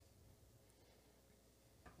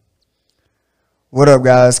What up,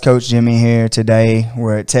 guys? Coach Jimmy here. Today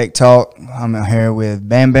we're at Tech Talk. I'm here with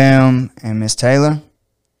Bam Bam and Miss Taylor.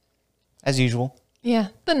 As usual. Yeah,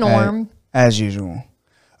 the norm. As usual.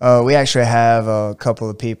 We actually have a couple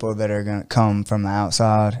of people that are going to come from the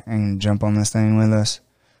outside and jump on this thing with us.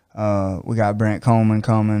 We got Brent Coleman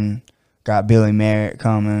coming. Got Billy Merritt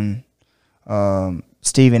coming.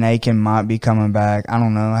 Stephen Aiken might be coming back. I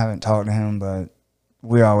don't know. I haven't talked to him, but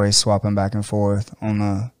we're always swapping back and forth on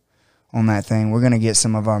that thing. We're going to get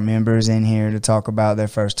some of our members in here to talk about their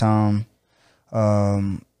first time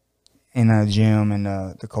in the gym and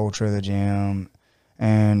the culture of the gym.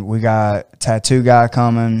 And we got a tattoo guy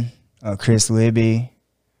coming, Chris Libby.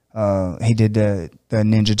 He did the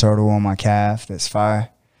Ninja Turtle on my calf. That's fire.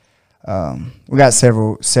 We got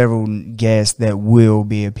several guests that will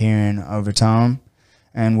be appearing over time.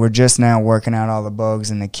 And we're just now working out all the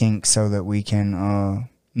bugs and the kinks so that we can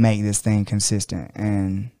make this thing consistent.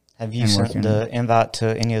 And have you sent the invite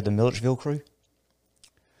to any of the Milledgeville crew?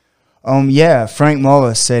 Yeah, Frank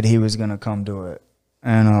Mullis said he was gonna come do it,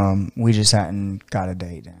 and we just hadn't got a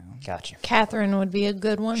date down. Gotcha. Catherine would be a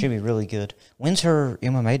good one. Should be really good. When's her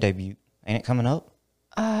MMA debut? Ain't it coming up?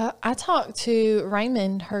 I talked to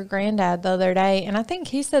Raymond, her granddad, the other day, and I think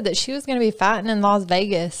he said that she was going to be fighting in Las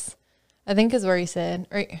Vegas. I think is where he said.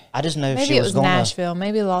 Or I just know maybe she it was was Nashville.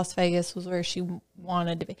 Maybe Las Vegas was where she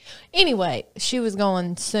wanted to be. Anyway, she was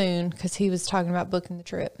going soon because he was talking about booking the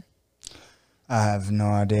trip. I have no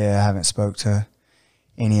idea. I haven't spoke to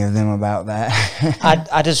any of them about that.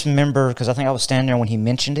 I just remember because I think I was standing there when he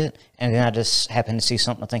mentioned it, and then I just happened to see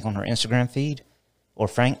something I think on her Instagram feed or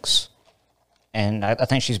Frank's, and I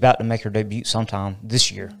think she's about to make her debut sometime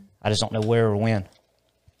this year. I just don't know where or when.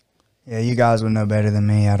 Yeah, you guys would know better than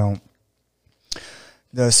me. I don't.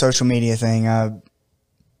 The social media thing,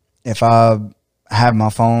 if I have my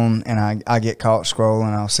phone and I get caught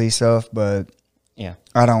scrolling, I'll see stuff, but yeah,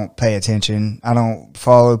 I don't pay attention. I don't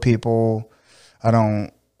follow people. I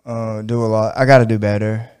don't do a lot. I got to do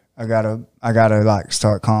better. I gotta like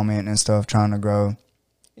start commenting and stuff, trying to grow.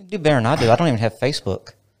 You do better than I do. I don't even have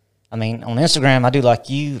Facebook. I mean, on Instagram, I do like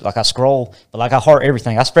you, like I scroll, but like I heart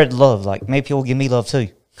everything. I spread love. Like maybe people give me love too.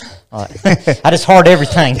 I just heart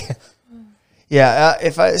everything. Yeah,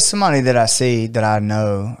 if it's somebody that I see that I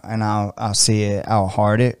know and I'll see it, I'll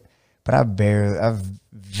heart it. But I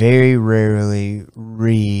very rarely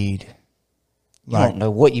read. You don't know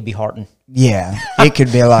what you be hearting. Yeah, it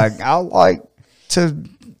could be like I like to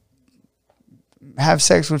have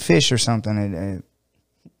sex with fish or something.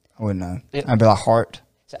 I wouldn't know. I'd be like heart.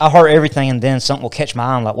 I heart everything, and then something will catch my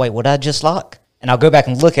eye. I'm like, wait, what did I just like? And I'll go back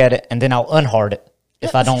and look at it, and then I'll unheart it.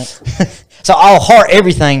 If I don't, so I'll heart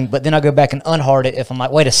everything, but then I'll go back and unheart it if I'm like,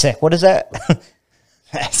 wait a sec, what is that?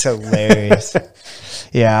 That's hilarious.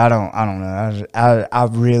 Yeah, I don't know. I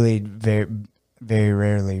really very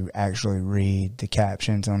rarely actually read the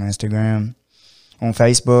captions on Instagram. On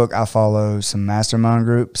Facebook, I follow some mastermind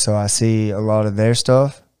groups, so I see a lot of their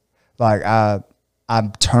stuff. Like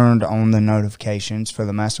I've turned on the notifications for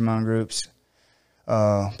the mastermind groups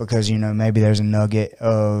because maybe there's a nugget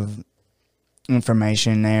of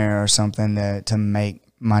information there or something that to make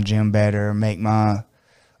my gym better, make my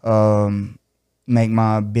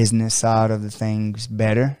business side of the things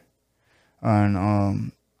better,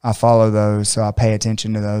 and I follow those, so I pay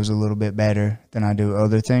attention to those a little bit better than I do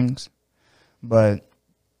other things. But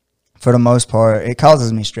for the most part, it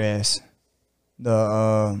causes me stress.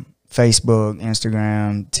 The Facebook,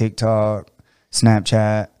 Instagram, TikTok,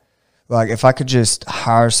 Snapchat. Like, if I could just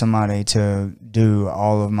hire somebody to do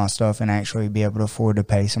all of my stuff and actually be able to afford to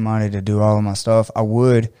pay somebody to do all of my stuff, I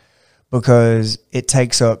would, because it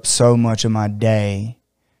takes up so much of my day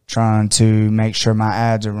trying to make sure my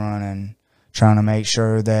ads are running, trying to make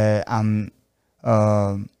sure that I'm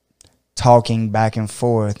talking back and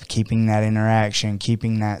forth, keeping that interaction,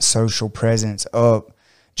 keeping that social presence up,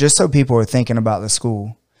 just so people are thinking about the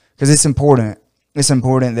school. Because it's important. It's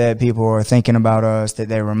important that people are thinking about us, that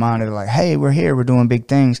they're reminded, like, hey, we're here, we're doing big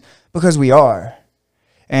things, because we are.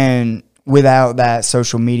 And without that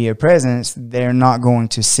social media presence, they're not going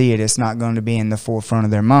to see it. It's not going to be in the forefront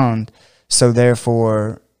of their mind. So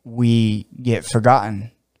therefore, we get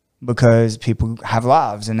forgotten because people have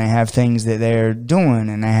lives and they have things that they're doing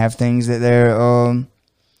and they have things that they're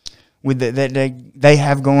that they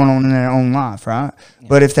have going on in their own life, right? Yeah.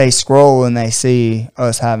 But if they scroll and they see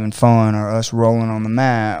us having fun or us rolling on the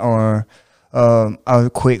mat or a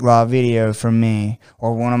quick live video from me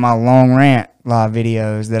or one of my long rant live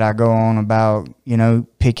videos that I go on about,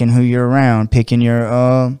 picking who you're around, picking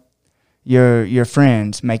your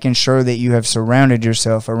friends, making sure that you have surrounded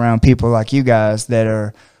yourself around people like you guys that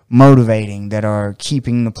are motivating, that are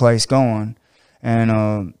keeping the place going.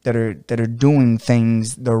 and that are doing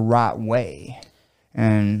things the right way.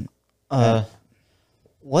 And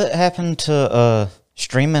what happened to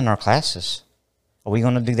streaming our classes? Are we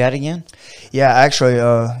going to do that again? yeah, actually,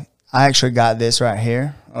 I actually got this right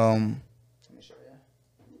here. Let me show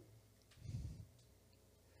you.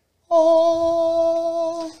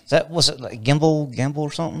 Oh, Was it like gimbal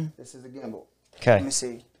or something? this is a gimbal. Okay. Let me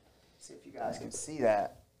see if you guys can see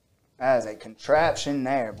that. That is a contraption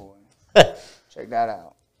there, boy. Check that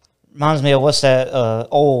out. Reminds me of what's that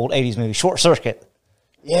old 80s movie, Short Circuit.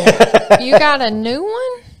 Yeah, You got a new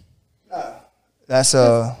one? that's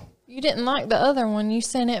You didn't like the other one. You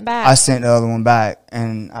sent it back. I sent the other one back,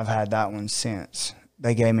 and I've had that one since.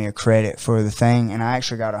 They gave me a credit for the thing, and I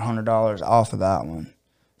actually got $100 off of that one.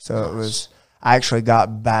 So it was, I actually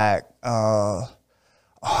got back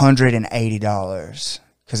 $180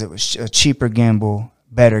 because it was a cheaper gimbal,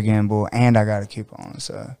 better gimbal, and I got a coupon.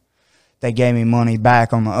 So they gave me money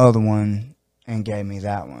back on the other one and gave me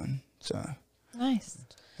that one. So Nice.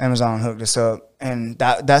 Amazon hooked us up, and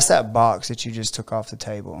that's that box that you just took off the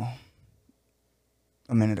table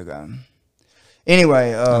a minute ago.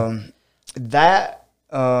 Anyway, that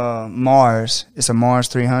Mars, it's a Mars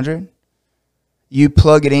 300. You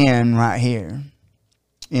plug it in right here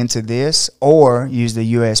into this, or use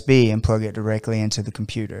the USB and plug it directly into the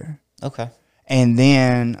computer. Okay. And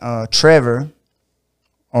then Trevor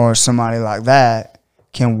or somebody like that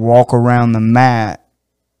can walk around the mat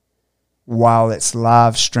while it's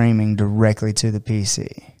live streaming directly to the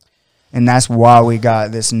PC. And that's why we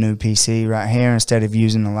got this new PC right here instead of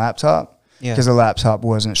using the laptop, because the laptop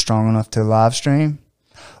wasn't strong enough to live stream.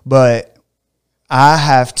 But I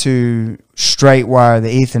have to straight wire the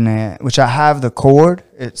Ethernet, which I have the cord.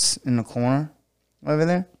 It's in the corner over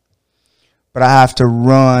there. But I have to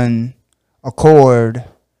run a cord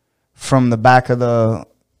from the back of the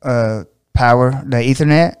the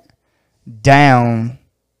Ethernet, down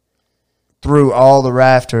through all the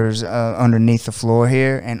rafters underneath the floor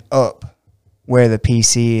here and up where the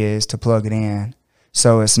PC is to plug it in,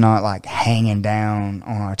 so it's not like hanging down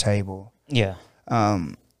on our table. Yeah.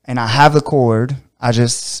 And I have the cord. I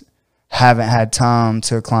just haven't had time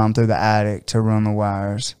to climb through the attic to run the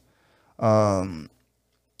wires.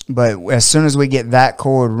 But as soon as we get that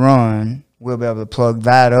cord run, we'll be able to plug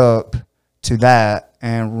that up to that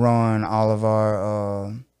and run all of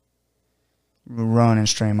our run and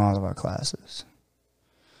stream all of our classes.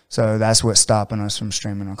 So that's what's stopping us from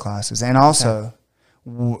streaming our classes. And also,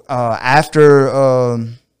 after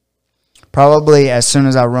probably as soon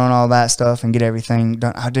as I run all that stuff and get everything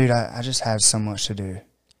done, I just have so much to do.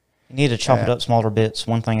 You need to chop it up smaller bits,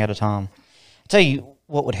 one thing at a time. I'll tell you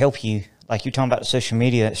what would help you. Like you're talking about the social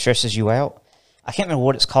media, it stresses you out. I can't remember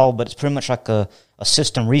what it's called, but it's pretty much like a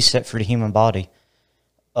system reset for the human body.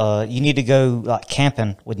 You need to go like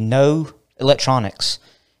camping with no electronics.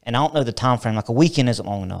 And I don't know the time frame. Like a weekend isn't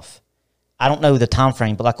long enough. I don't know the time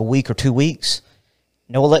frame, but like a week or 2 weeks,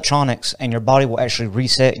 no electronics, and your body will actually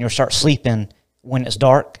reset, and you'll start sleeping when it's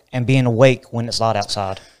dark and being awake when it's light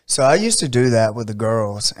outside. So I used to do that with the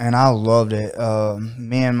girls, and I loved it.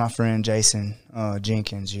 Me and my friend Jason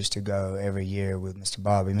Jenkins used to go every year with Mr.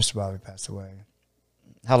 Bobby. Mr. Bobby passed away.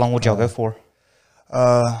 How long would y'all go for?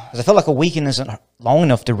 Because I feel like a weekend isn't long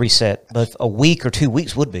enough to reset, but a week or 2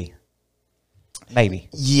 weeks would be. Maybe.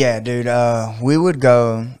 Yeah, dude. We would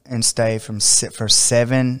go and stay for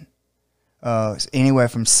 7, anywhere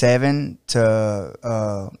from 7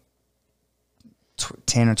 to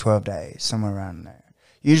 10 or 12 days, somewhere around there.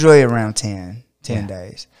 Usually around 10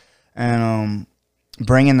 days. And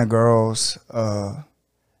bringing the girls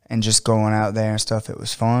and just going out there and stuff, it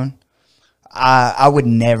was fun. I would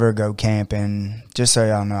never go camping. Just so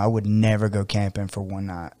y'all know, I would never go camping for one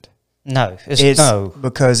night. No, it's no.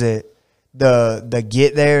 Because the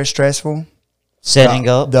get there is stressful. Setting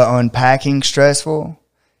up. The unpacking stressful.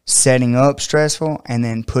 Setting up stressful. And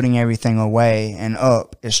then putting everything away and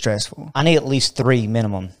up is stressful. I need at least 3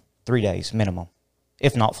 days minimum,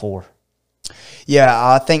 if not 4. Yeah,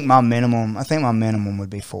 I think my minimum would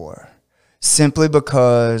be 4. Simply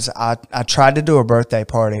because I tried to do a birthday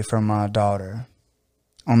party for my daughter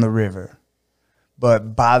on the river.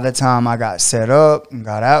 But by the time I got set up and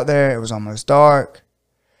got out there, it was almost dark.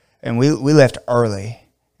 And we left early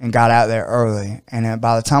and got out there early. And then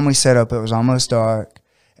by the time we set up, it was almost dark.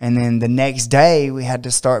 And then the next day, we had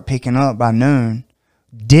to start picking up by noon.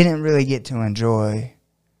 Didn't really get to enjoy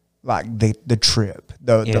like the trip,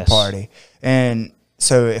 the party. And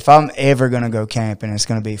so if I'm ever going to go camping, it's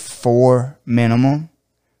going to be 4 minimum,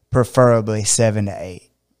 preferably 7 to 8.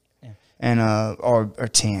 Yeah. And or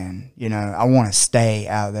 10. You know, I want to stay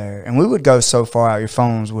out there. And we would go so far out, your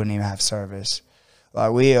phones wouldn't even have service.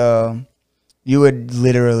 Like you would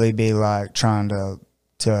literally be like trying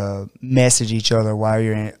to message each other while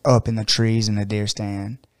you're up in the trees in the deer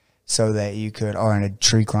stand, so that you could, or in a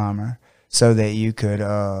tree climber, so that you could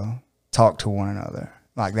talk to one another.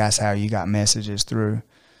 Like that's how you got messages through.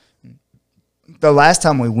 The last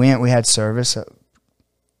time we went, we had service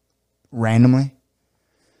randomly,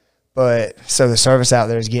 but so the service out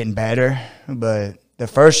there is getting better. But the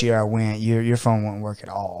first year I went, your phone wouldn't work at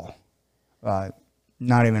all. Like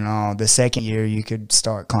not even all. The second year you could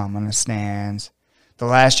start climbing the stands. The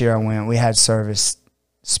last year I went, we had service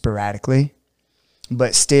sporadically,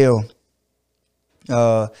 but still,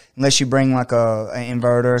 unless you bring like an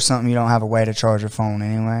inverter or something, you don't have a way to charge your phone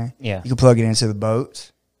anyway. Yeah. You can plug it into the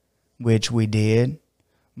boats, which we did,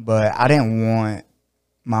 but I didn't want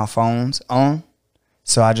my phones on,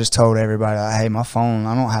 so I just told everybody, like, hey, my phone,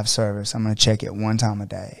 I don't have service. I'm going to check it one time a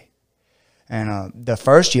day. And the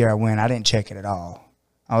first year I went, I didn't check it at all.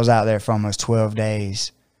 I was out there for almost 12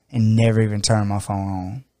 days and never even turned my phone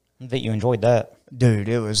on. I bet you enjoyed that. Dude,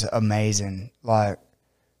 it was amazing. Like,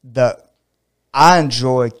 I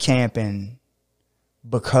enjoy camping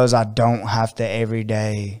because I don't have to every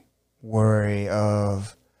day worry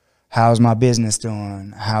of how's my business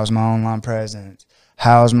doing, how's my online presence,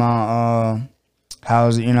 how's my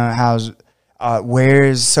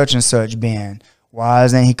where's such and such been, why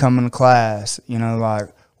isn't he coming to class, like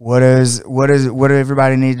what do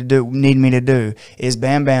everybody need me to do, is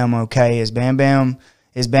Bam Bam okay, is Bam Bam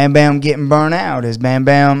getting burnt out, is Bam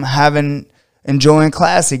Bam enjoying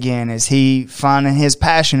class again, is he finding his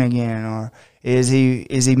passion again, or is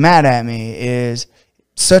he mad at me, is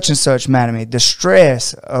such and such mad at me. The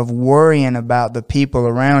stress of worrying about the people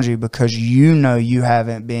around you because you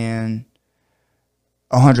haven't been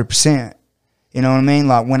 100%. You know what I mean?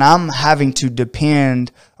 Like when I'm having to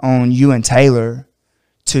depend on you and Taylor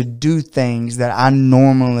to do things that I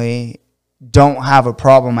normally don't have a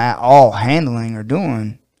problem at all handling or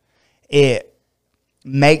doing, it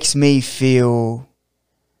makes me feel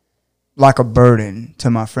like a burden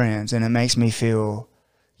to my friends, and it makes me feel,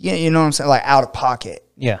 you know what I'm saying, like out of pocket.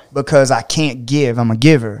 Yeah. Because I can't give. I'm a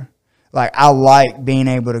giver. Like I like being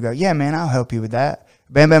able to go, yeah, man, I'll help you with that.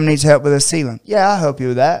 Bam Bam needs help with his ceiling. Yeah, I'll help you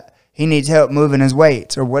with that. He needs help moving his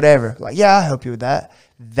weights or whatever. Like, yeah, I'll help you with that.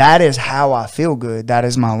 That is how I feel good. That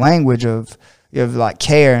is my language of like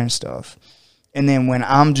care and stuff. And then when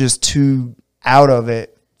I'm just too out of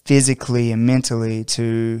it physically and mentally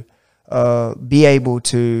to be able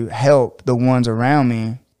to help the ones around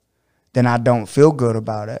me, then I don't feel good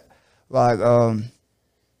about it. Like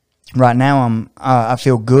right now I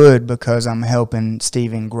feel good because I'm helping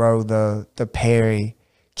Steven grow the Perry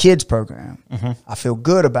kids program. Mm-hmm. I feel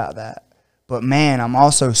good about that. But man, I'm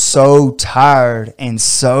also so tired and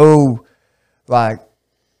so like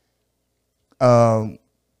the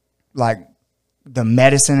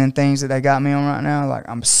medicine and things that they got me on right now, like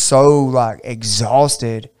I'm so like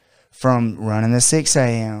exhausted from running the 6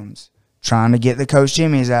 a.m.s, trying to get the Coach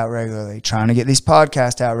Jimmy's out regularly, trying to get these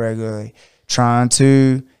podcasts out regularly, trying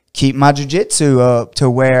to keep my jiu-jitsu up to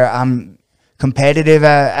where I'm competitive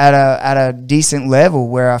at a decent level,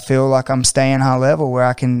 where I feel like I'm staying high level, where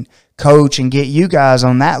I can coach and get you guys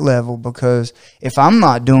on that level. Because if I'm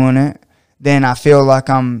not doing it, then I feel like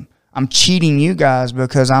I'm cheating you guys,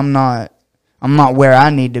 because I'm not where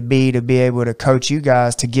I need to be able to coach you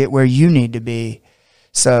guys to get where you need to be.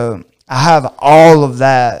 So I have all of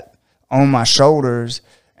that on my shoulders,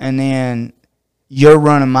 and then you're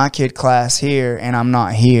running my kid class here and I'm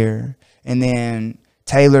not here. And then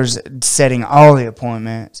Taylor's setting all the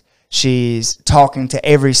appointments. She's talking to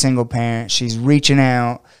every single parent. She's reaching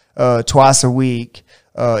out twice a week,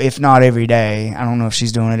 if not every day. I don't know if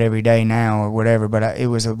she's doing it every day now or whatever, but it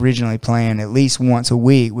was originally planned at least once a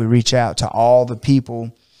week. We reach out to all the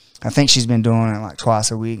people. I think she's been doing it like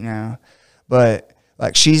twice a week now. But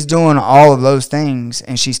like she's doing all of those things,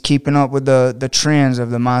 and she's keeping up with the trends of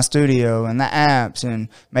the My Studio and the apps, and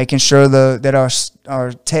making sure that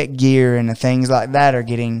our tech gear and the things like that are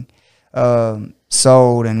getting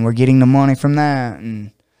sold, and we're getting the money from that.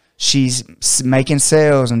 And she's making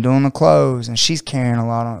sales and doing the clothes, and she's carrying a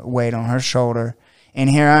lot of weight on her shoulder. And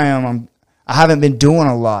here I am. I haven't been doing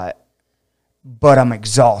a lot, but I'm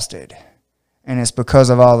exhausted, and it's because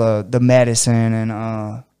of all the medicine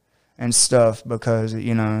and stuff, because it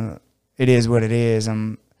is what it is.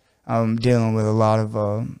 I'm dealing with a lot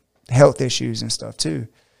of health issues and stuff too.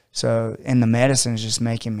 So, and the medicine is just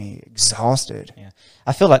making me exhausted. Yeah,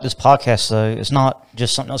 I feel like this podcast though, it's not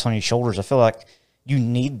just something else on your shoulders. I feel like you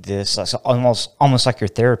need this, like almost like your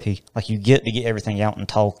therapy. Like you get to get everything out and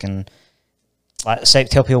talk and like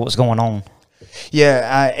tell people what's going on.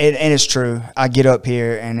 Yeah, and it's true. I get up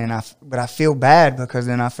here and then but I feel bad because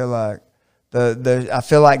then I feel like I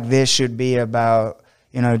feel like this should be about,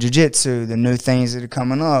 you know, jiu-jitsu, the new things that are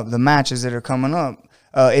coming up, the matches that are coming up.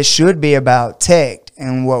 It should be about tech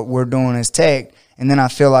and what we're doing is tech. And then I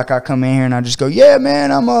feel like I come in here and I just go, yeah,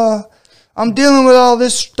 man, I'm dealing with all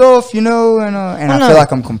this stuff, you know, and I feel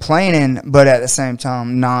like I'm complaining, but at the same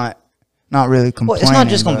time, not really complaining. Well, it's not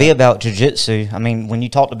just going to be about jiu-jitsu. I mean, when you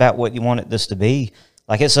talked about what you wanted this to be,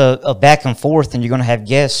 like it's a back and forth and you're going to have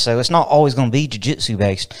guests, so it's not always going to be jiu-jitsu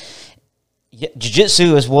based.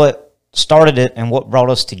 Jiu-jitsu is what started it and what brought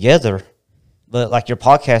us together, but like your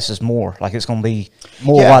podcast is more, like it's going to be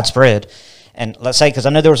more widespread. And let's say, because I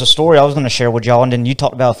know there was a story I was going to share with y'all, and then you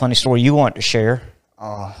talked about a funny story you wanted to share.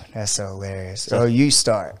 Oh, that's so hilarious. So you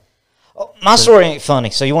start. My story ain't funny,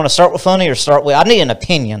 so you want to start with funny or start with... I need an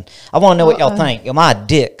opinion. I want to know what y'all think. Am I a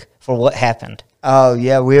dick for what happened? Oh,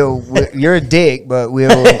 yeah, you're a dick, but we'll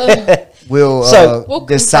We'll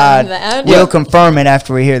decide. confirm that. We'll confirm it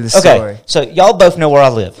after we hear the story. So y'all both know where I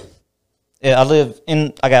live.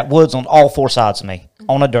 I got woods on all four sides of me,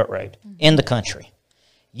 on a dirt road, in the country.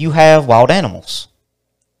 You have wild animals.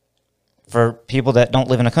 For people that don't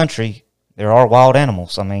live in a country, there are wild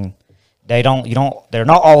animals. I mean, they're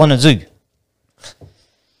not all in a zoo.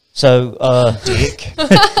 So, Dick.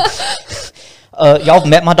 y'all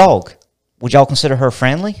met my dog. Would y'all consider her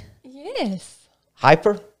friendly? Yes.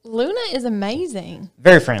 Hyper? Luna is amazing.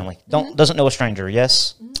 Very friendly. Doesn't know a stranger,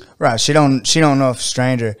 yes? Right. She don't know if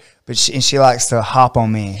stranger, but she likes to hop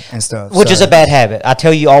on me and stuff. Which is a bad habit. I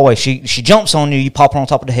tell you always, she jumps on you, you pop her on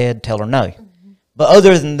top of the head, tell her no. But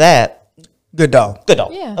other than that, good dog. good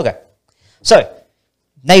dog. Yeah. Okay. So,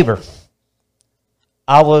 neighbor.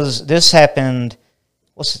 This happened,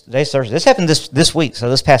 what's today's Thursday? This happened this week, so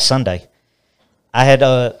this past Sunday. I had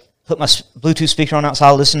put my Bluetooth speaker on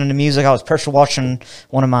outside listening to music. I was pressure washing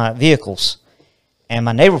one of my vehicles, and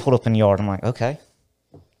my neighbor pulled up in the yard. I'm like, okay.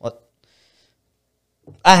 What?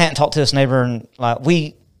 I hadn't talked to this neighbor, and like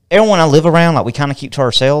everyone I live around, like we kind of keep to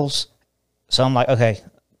ourselves. So I'm like, okay,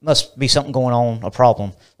 must be something going on, a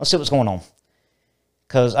problem. Let's see what's going on.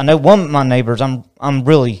 Because I know one of my neighbors, I'm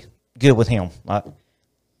really good with him. Like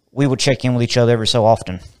we would check in with each other every so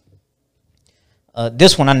often.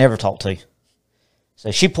 This one I never talked to.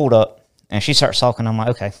 So she pulled up and she starts talking. I'm like,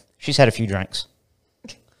 okay, she's had a few drinks.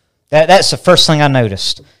 That's the first thing I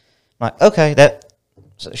noticed. I'm like, okay,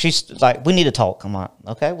 so she's like, we need to talk. I'm like,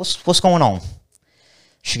 okay, what's going on?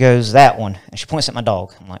 She goes, that one, and she points at my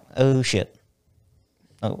dog. I'm like, oh shit.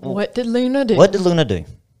 What did Luna do? What did Luna do?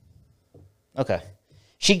 Okay.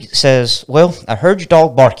 She says, well, I heard your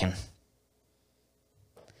dog barking.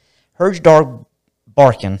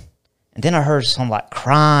 And then I heard some like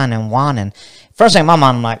crying and whining. First thing in my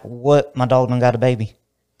mind, I'm like, what? My dog done got a baby.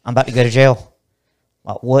 I'm about to go to jail.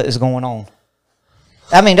 Like, what is going on?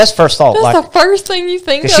 I mean, that's first thought. That's like, the first thing you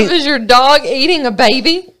think of is your dog eating a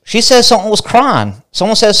baby? She says something was crying.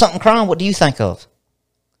 Someone says something crying. What do you think of?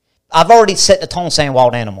 I've already set the tone saying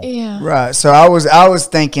wild animal. Yeah. Right. So I was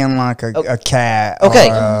thinking like a cat. Okay.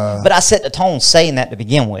 Or, but I set the tone saying that to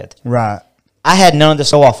begin with. right. I had none of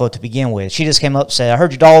this to go off of to begin with. She just came up and said, I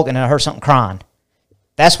heard your dog and I heard something crying.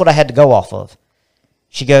 That's what I had to go off of.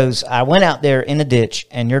 She goes, I went out there in the ditch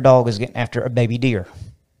and your dog is getting after a baby deer.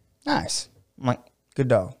 Nice. I'm like, Good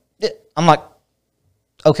dog.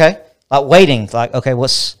 okay. Like waiting. Like, okay,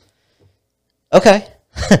 okay.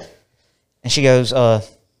 And she goes,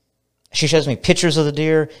 she shows me pictures of the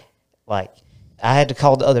deer. Like, I had to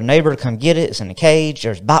call the other neighbor to come get it. It's in the cage.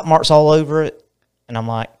 There's bite marks all over it. And I'm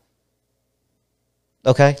like,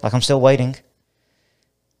 okay, like I'm still waiting.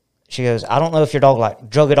 She goes, I don't know if your dog like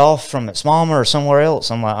drug it off from its mama or somewhere else.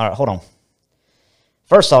 I'm like, all right, hold on.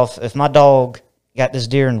 First off, if my dog got this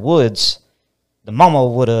deer in the woods, the mama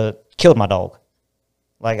would have killed my dog.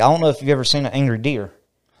 Like, I don't know if you've ever seen an angry deer.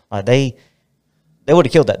 Like, they would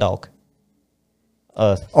have killed that dog.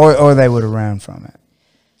 Or they would have ran from it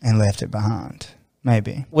and left it behind.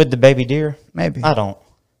 Maybe. With the baby deer? Maybe. I don't.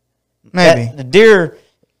 Maybe. The deer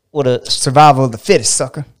would have... Survival of the fittest,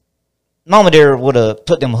 sucker. Mama deer would have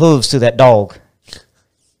put them hooves to that dog.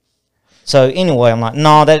 So anyway, I'm like,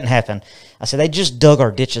 no, that didn't happen. I said, they just dug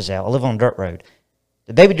our ditches out. I live on a dirt road.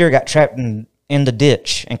 The baby deer got trapped in the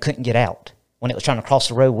ditch and couldn't get out when it was trying to cross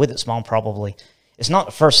the road with its mom probably. It's not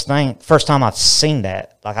the first time I've seen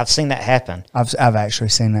that. Like, I've seen that happen. I've actually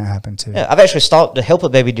seen that happen too. Yeah, I've actually stopped to help a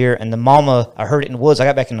baby deer, and the mama, I heard it in the woods. I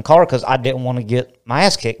got back in the car because I didn't want to get my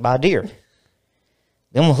ass kicked by a deer.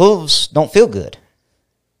 Them hooves don't feel good.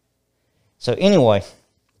 So anyway,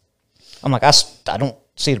 I'm like, I don't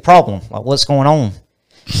see the problem. Like, what's going on?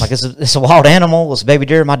 Like, it's a wild animal. It's a baby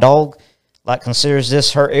deer. My dog, like considers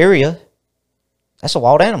this her area, that's a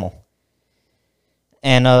wild animal.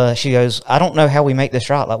 And she goes, I don't know how we make this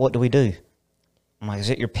right. Like, what do we do? I'm like, is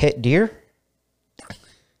it your pet deer?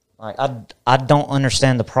 Like, I don't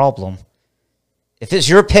understand the problem. If it's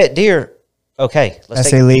your pet deer, okay.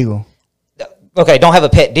 That's illegal. Okay, don't have a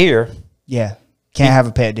pet deer. Yeah. Can't have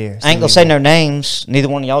a pet deer. I ain't going to say no names. Neither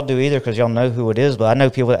one of y'all do either because y'all know who it is. But I know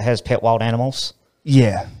people that has pet wild animals.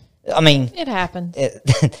 Yeah. I mean. It happens.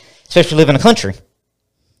 Especially live in the country.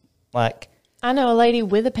 Like. I know a lady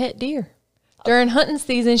with a pet deer. During hunting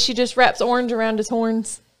season, she just wraps orange around his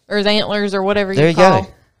horns or his antlers or whatever there you call. Go.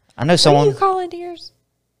 I know someone. What do you call a deer's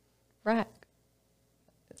rack?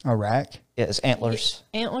 A rack? Yeah, it's antlers.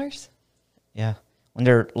 Antlers? Yeah. When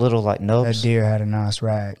they're little like nubs. That deer had a nice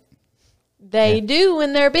rack. They do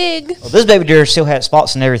when they're big. Well, this baby deer still had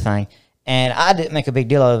spots and everything. And I didn't make a big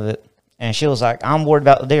deal of it. And she was like, I'm worried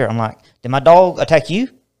about the deer. I'm like, did my dog attack you?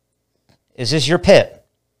 Is this your pet?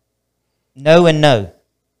 No and no.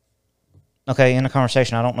 Okay, in the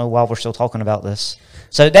conversation, I don't know why we're still talking about this.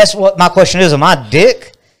 So that's what my question is. Am I a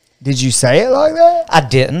dick? Did you say it like that? I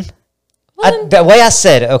didn't. The way I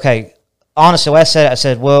said it, okay, honestly, the way I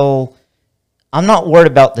said, well, I'm not worried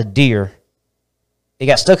about the deer. It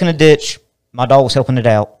got stuck in a ditch. My dog was helping it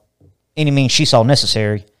out. Any means she saw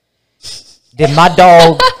necessary. Did my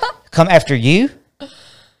dog come after you?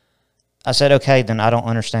 I said, okay, then I don't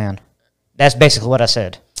understand. That's basically what I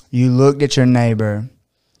said. You looked at your neighbor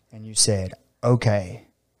and you said, okay,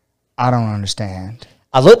 I don't understand.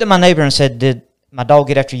 I looked at my neighbor and said, did my dog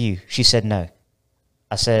get after you? She said no.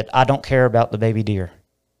 I said, I don't care about the baby deer.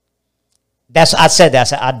 I said that. I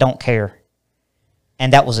said, I don't care.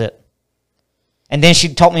 And that was it. And then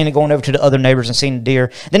she talked me into going over to the other neighbors and seeing the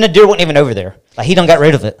deer. Then the deer wasn't even over there. Like, he done got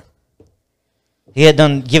rid of it. He had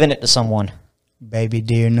done given it to someone. Baby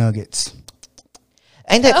deer nuggets.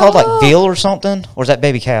 Ain't that called like veal or something? Or is that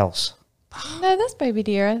baby cows? No, that's baby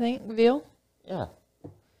deer, I think. Veal. Yeah.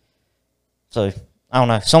 So, I don't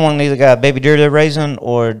know. Someone either got a baby deer they're raising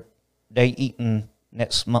or they eating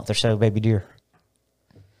next month or so baby deer.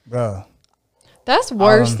 Bro. That's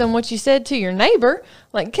worse than what you said to your neighbor.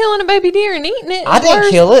 Like killing a baby deer and eating it. I didn't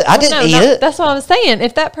kill it. I didn't eat it. That's what I was saying.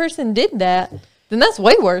 If that person did that, then that's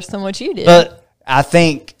way worse than what you did. But I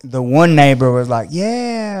think the one neighbor was like,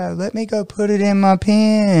 yeah, let me go put it in my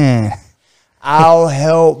pen. I'll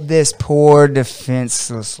help this poor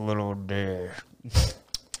defenseless little deer.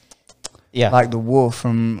 yeah. Like the wolf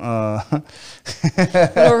from Little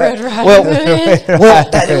Red Riding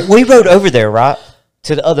Well, we rode over there, right,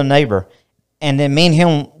 to the other neighbor. And then me and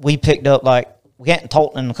him, we picked up, like, we hadn't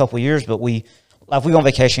talked in a couple of years, but we go on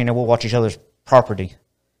vacation and we'll watch each other's property.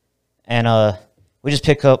 And we just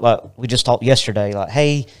pick up, like, we just talked yesterday, like,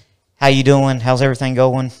 hey, how you doing? How's everything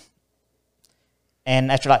going?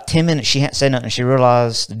 And after like 10 minutes, she hadn't said nothing. She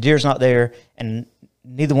realized the deer's not there and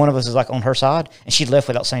neither one of us is like on her side. And she left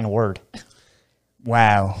without saying a word.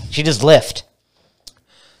 Wow. She just left.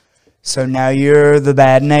 So now you're the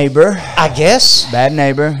bad neighbor. I guess. Bad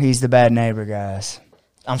neighbor. He's the bad neighbor, guys.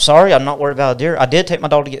 I'm sorry. I'm not worried about a deer. I did take my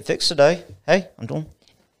dog to get fixed today. Hey, I'm doing.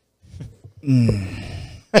 And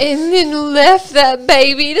then left that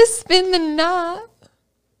baby to spend the night.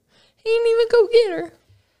 He didn't even go get her.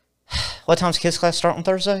 What time's kids class start on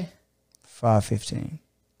Thursday? 5:15.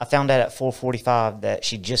 I found out at 4:45 that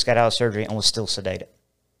she just got out of surgery and was still sedated.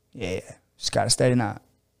 Yeah. Just got to stay tonight.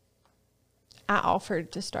 I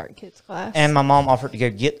offered to start kids class. And my mom offered to go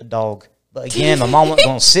get the dog. But again, my mom wasn't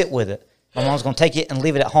going to sit with it. My mom's going to take it and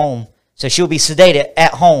leave it at home. So she'll be sedated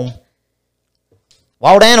at home.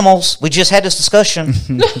 Wild animals. We just had this discussion.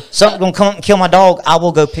 Something's going to come up and kill my dog. I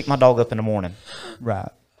will go pick my dog up in the morning. Right.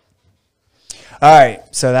 All right.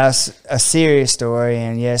 So that's a serious story.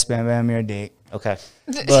 And yes, Bam Bam, you're a dick. Okay.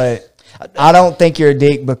 But I don't think you're a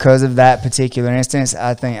dick because of that particular instance.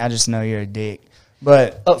 I just know you're a dick.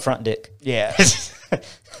 But Upfront dick. yeah.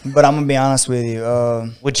 But I'm gonna be honest with you.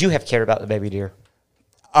 Would you have cared about the baby deer?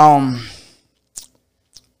 Huh?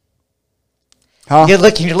 You're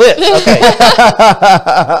licking your lips.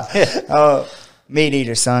 Okay. Meat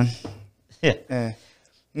eater, son. Yeah.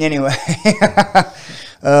 Anyway.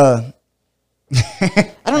 I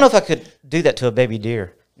don't know if I could do that to a baby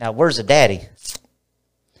deer. Now, where's the daddy?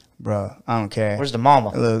 Bro, I don't care. Where's the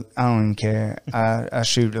mama? Look, I don't even care. I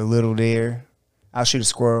shoot a little deer. I'll shoot a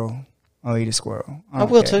squirrel. I'll eat a squirrel. I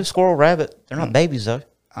will care. too. Squirrel, rabbit. They're not babies, though.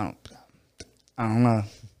 I don't know.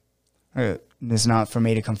 It's not for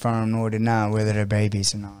me to confirm nor deny whether they're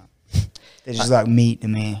babies or not. They're just like meat to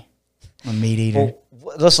me. I'm a meat eater.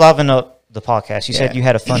 Well, let's liven up the podcast. You said Yeah. you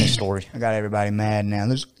had a funny story. I got everybody mad now.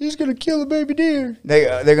 He's gonna kill a baby deer.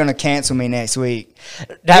 They're gonna cancel me next week.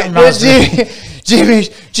 That reminds me.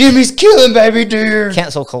 Jimmy's killing baby deer.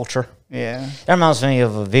 Cancel culture. Yeah. That reminds me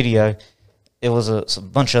of a video. It was a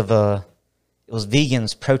bunch of it was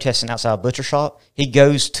vegans protesting outside a butcher shop. He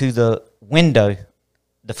goes to the window,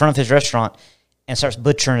 the front of his restaurant, and starts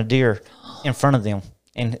butchering a deer in front of them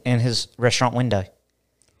in his restaurant window.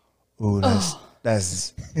 Ooh,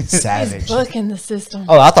 that's savage. Bucking the system.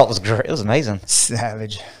 Oh, I thought it was great. It was amazing.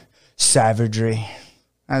 Savagery.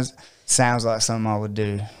 That sounds like something I would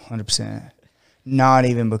do, 100%. Not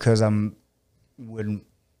even because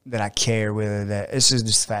that I care whether that. It's just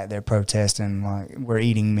the fact they're protesting, like we're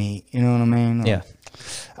eating meat. You know what I mean? Like, Yeah.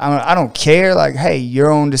 I don't care. Like, hey, your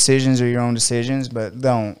own decisions are your own decisions, but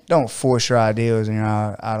don't force your ideals and your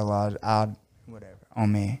ideology whatever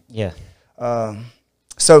on me. Yeah.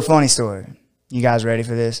 So funny story. You guys ready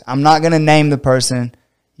for this? I'm not gonna name the person.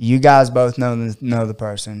 You guys both know the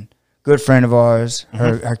person. Good friend of ours.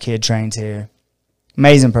 Her kid trains here.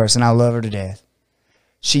 Amazing person. I love her to death.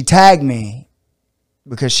 She tagged me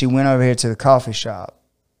because she went over here to the coffee shop,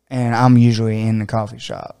 and I'm usually in the coffee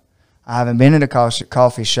shop. I haven't been in the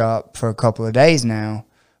coffee shop for a couple of days now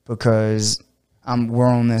because we're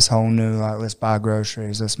on this whole new, like, let's buy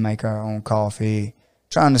groceries, let's make our own coffee,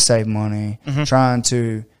 trying to save money, trying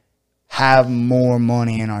to have more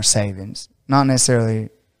money in our savings. Not necessarily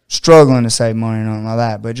struggling to save money or nothing like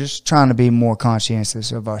that, but just trying to be more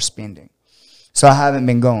conscientious of our spending. So I haven't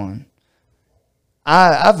been going.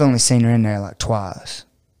 I've only seen her in there like twice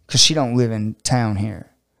because she don't live in town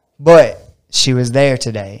here. But she was there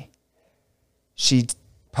today. She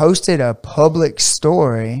posted a public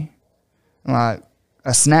story, like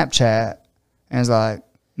a Snapchat, and was like,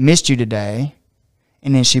 missed you today.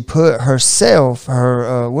 And then she put herself, what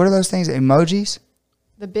are those things, emojis?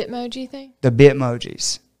 The Bitmoji thing? The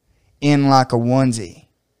Bitmojis in like a onesie.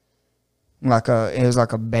 It was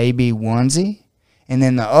like a baby onesie. And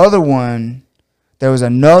then the other one, there was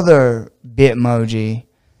another Bitmoji.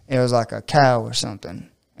 It was like a cow or something.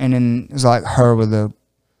 And then it was like her with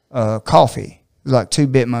a coffee. It was like two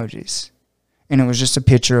Bitmojis. And it was just a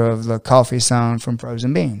picture of the coffee sound from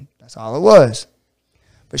Frozen Bean. That's all it was.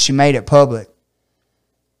 But she made it public.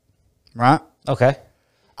 Right? Okay.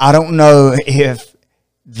 I don't know if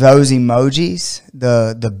those emojis,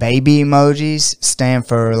 the baby emojis, stand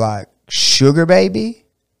for like sugar baby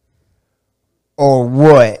or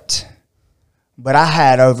what. But I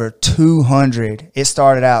had over 200. It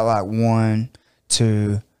started out like 1,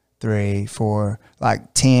 2, 3, 4,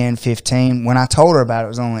 like 10, 15. When I told her about it,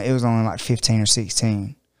 it was only like 15 or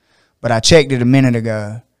 16. But I checked it a minute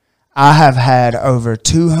ago. I have had over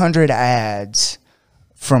 200 ads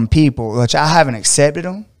from people, which I haven't accepted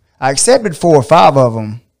them. I accepted 4 or 5 of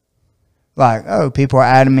them. Like, people are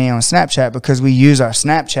adding me on Snapchat because we use our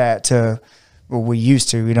Snapchat to, well, we used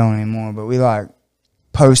to, we don't anymore, but we like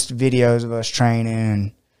post videos of us training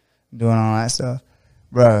and doing all that stuff.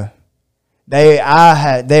 Bro,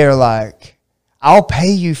 they're like, I'll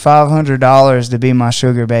pay you $500 to be my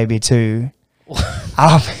sugar baby too.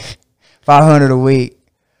 I'll $500 a week.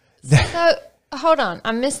 So, hold on.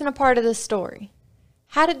 I'm missing a part of the story.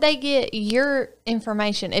 How did they get your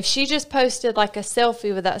information? If she just posted like a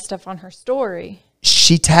selfie with that stuff on her story.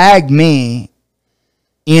 She tagged me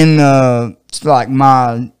in like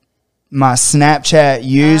my Snapchat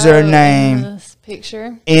username. In this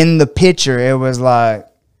picture. In the picture, it was like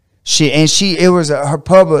it was her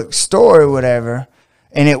public story or whatever,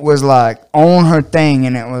 and it was like on her thing,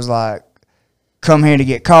 and it was like, come here to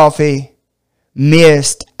get coffee,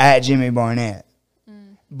 missed at Jimmy Barnett.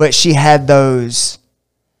 But she had those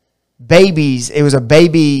babies. It was a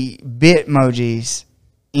baby Bitmojis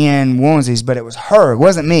in onesies, but it was her. It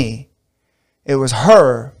wasn't me. It was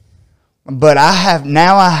her. But I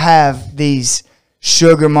have these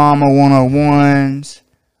Sugar Mama 101s.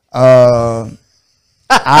 I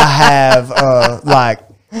have like,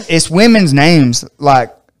 it's women's names,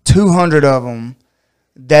 like 200 of them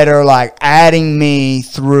that are like adding me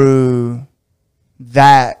through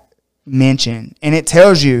that mention, and it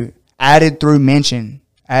tells you added through mention,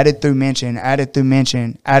 added through mention, added through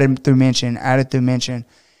mention, added through mention, added through mention.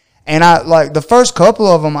 And I like the first couple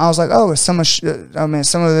of them, I was like, oh, it's some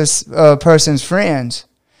of this person's friends.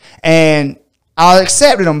 And I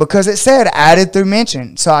accepted them because it said added through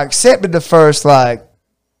mention. So I accepted the first like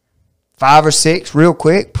 5 or 6 real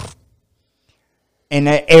quick. And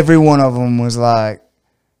every one of them was like,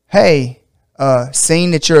 hey,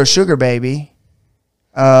 seeing that you're a sugar baby,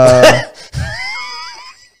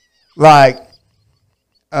 like,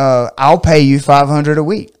 I'll pay you $500 a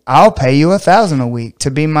week. I'll pay you $1,000 a week to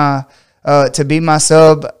be my to be my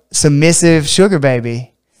submissive sugar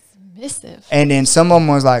baby. Submissive. And then someone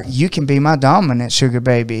was like, you can be my dominant sugar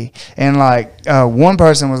baby. And like one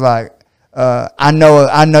person was like, I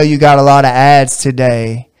know you got a lot of ads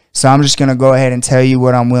today, so I'm just gonna go ahead and tell you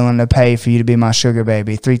what I'm willing to pay for you to be my sugar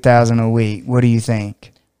baby. $3,000 a week. What do you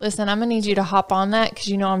think? Listen, I'm gonna need you to hop on that because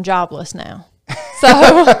you know I'm jobless now.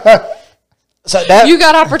 So, So that you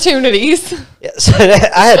got opportunities.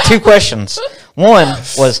 I had two questions. One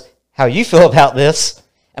was how you feel about this,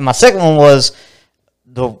 and my second one was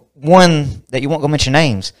the one that you won't go mention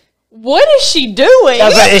names. What is she doing? I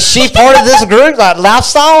was like, is she part of this group, like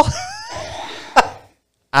lifestyle?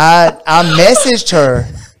 I messaged her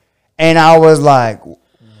and I was like,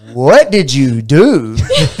 what did you do?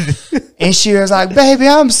 And she was like, baby,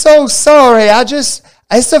 I'm so sorry.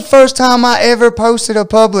 It's the first time I ever posted a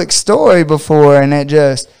public story before. And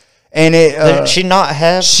Did she not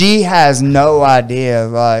have? she has no idea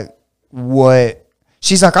like what.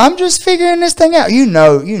 She's like, I'm just figuring this thing out. You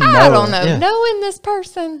know. I don't know. Yeah. Knowing this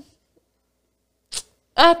person,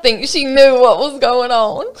 I think she knew what was going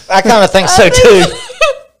on. I kind of think so too.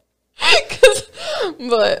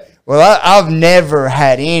 But Well, I've never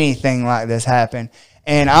had anything like this happen,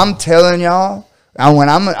 and I'm telling y'all, I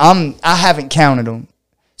haven't counted them,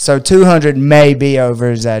 so 200 may be over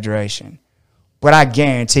exaggeration, but I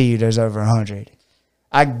guarantee you there's over 100.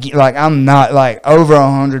 I'm not like over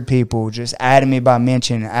 100 people just adding me by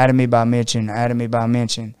mention, adding me by mention, adding me by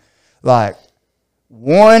mention, like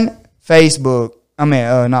one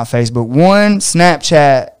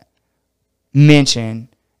Snapchat mention.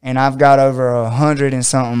 And I've got over 100 and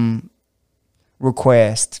something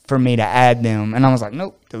requests for me to add them. And I was like,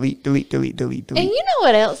 nope, delete. and you know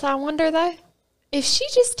what else I wonder though? If she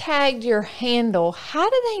just tagged your handle, how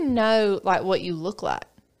do they know like what you look like?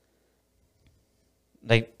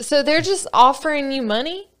 So they're just offering you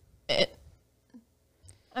money?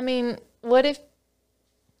 I mean, what if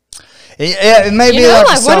it may be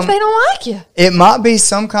what if they don't like you? It might be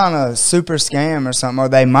some kind of super scam or something, or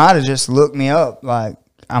they might have just looked me up. Like,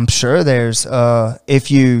 I'm sure there's if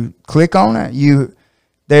you click on it,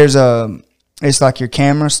 it's like your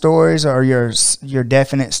camera stories or your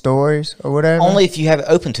definite stories or whatever. Only if you have it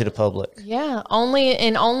open to the public. Yeah, only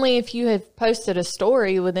if you have posted a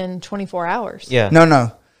story within 24 hours. Yeah.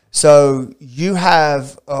 No. So you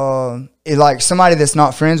have like somebody that's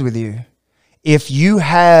not friends with you. If you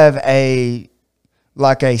have a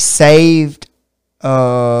saved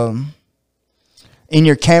in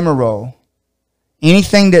your camera roll,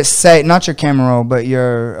 anything that's not your camera roll, but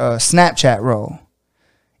your Snapchat roll,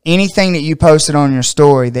 anything that you posted on your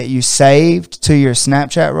story that you saved to your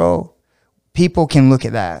Snapchat roll, people can look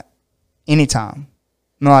at that anytime.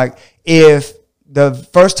 Like if the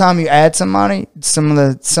first time you add somebody, some of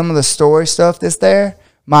the story stuff that's there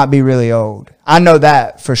might be really old. I know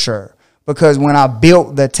that for sure because when I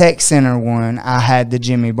built the tech center one, I had the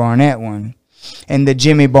Jimmy Barnett one, and the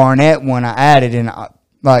Jimmy Barnett one I added in.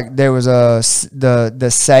 Like there was the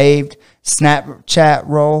saved Snapchat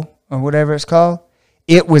roll or whatever it's called.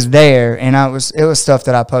 It was there, and it was stuff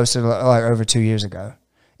that I posted like over 2 years ago,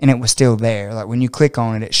 and it was still there. Like when you click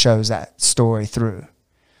on it, it shows that story through.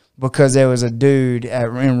 Because there was a dude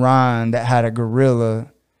in Ryan that had a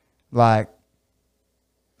gorilla, like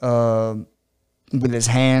with his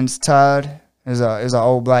hands tied. There's an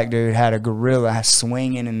old black dude had a gorilla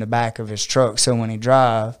swinging in the back of his truck. So when he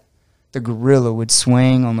drive, the gorilla would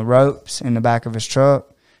swing on the ropes in the back of his truck.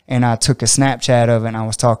 And I took a Snapchat of it, and I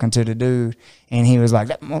was talking to the dude, and he was like,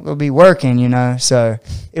 that won't be working, you know? So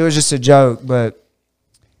it was just a joke, but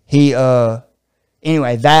he,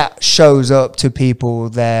 anyway, that shows up to people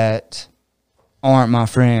that aren't my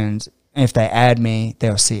friends. If they add me,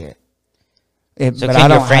 they'll see it. So but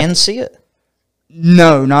can your friends see it?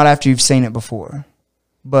 No, not after you've seen it before.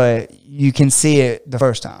 But you can see it the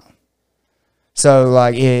first time. So,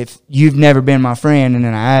 like, if you've never been my friend and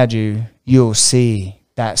then I add you, you'll see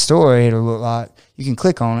that story. It'll look like you can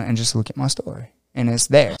click on it and just look at my story, and it's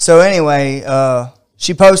there. So anyway,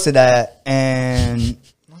 she posted that, and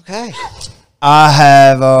okay, I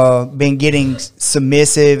have been getting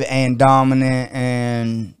submissive and dominant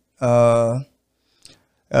and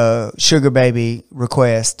sugar baby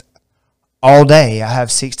requests all day. I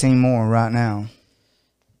have 16 more right now.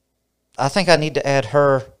 I think I need to add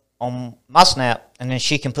her on my Snap, and then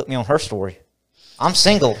she can put me on her story. I'm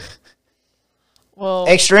single. Well,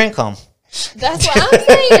 extra income. That's what I'm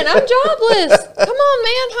saying. I'm jobless. Come on,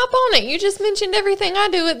 man. Hop on it. You just mentioned everything I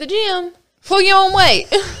do at the gym. Pull your own weight.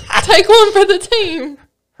 Take one for the team.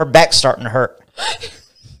 Her back's starting to hurt.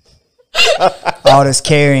 All this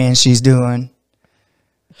carrying she's doing.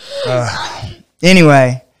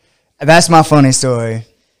 Anyway, That's my funny story.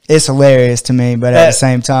 It's hilarious to me, but at the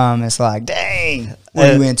same time, it's like, dang, what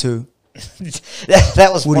are you into? that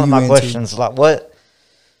was What one are of you my into? questions. Like,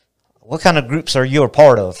 what kind of groups are you a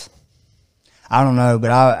part of? I don't know,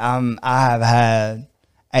 but I have had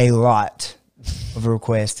a lot of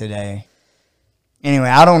requests today. Anyway,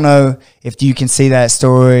 I don't know if you can see that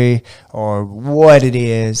story or what it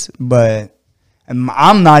is, but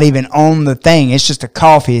I'm not even on the thing. It's just a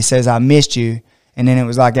coffee. It says I missed you, and then it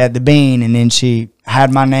was like at the bean, and then she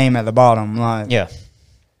had my name at the bottom. Like, Yeah.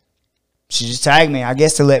 she just tagged me, I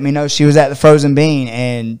guess, to let me know she was at the frozen bean,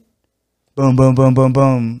 and boom, boom, boom, boom,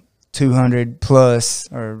 boom, 200 plus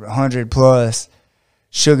or 100 plus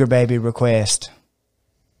sugar baby request.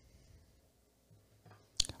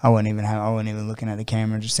 I wasn't even looking at the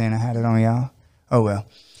camera, just saying I had it on y'all. Oh well.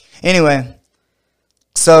 Anyway,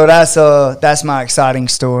 so that's my exciting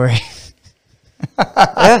story.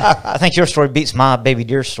 Yeah. I think your story beats my baby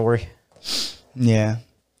deer story. Yeah.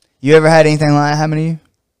 You ever had anything like that happen to you?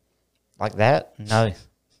 Like that? No.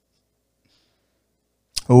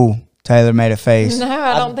 Ooh, Taylor made a face. No,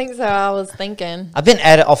 I don't think so. I was thinking. I've been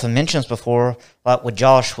at it off of mentions before, like with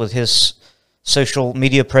Josh with his social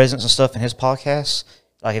media presence and stuff in his podcasts.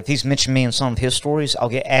 Like if he's mentioned me in some of his stories, I'll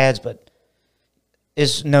get ads, but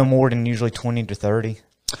it's no more than usually 20 to 30.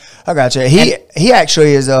 I gotcha. He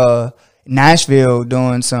actually is Nashville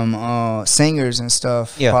doing some singers and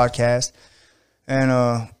stuff podcast,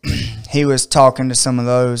 and he was talking to some of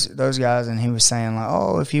those guys, and he was saying like,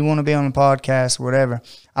 oh, if you want to be on the podcast, whatever.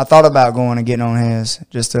 I thought about going and getting on his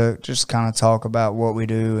just kind of talk about what we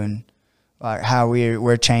do and like how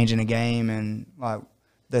we're changing the game and like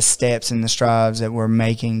the steps and the strides that we're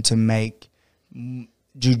making to make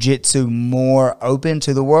jiu-jitsu more open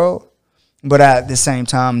to the world, but at the same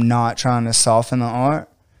time not trying to soften the art.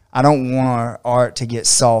 I don't want our art to get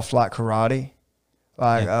soft like karate.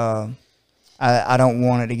 Like I don't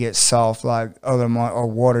want it to get soft like or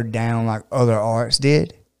watered down like other arts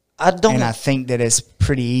did. And I think that it's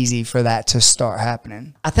pretty easy for that to start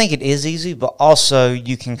happening. I think it is easy, but also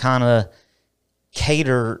you can kind of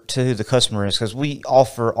cater to who the customer is, because we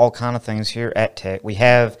offer all kind of things here at Tech. We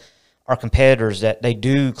have our competitors that they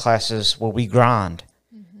do classes where we grind,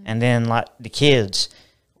 and then like the kids,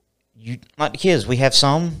 we have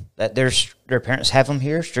some that their parents have them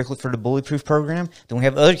here strictly for the bullyproof program. Then we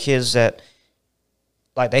have other kids that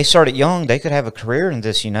like they started young, they could have a career in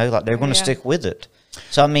this, like they're going to stick with it.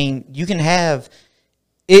 So I mean, you can have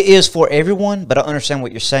it is for everyone, but I understand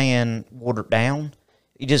what you're saying, watered down.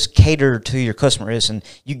 You just cater to your customer is, and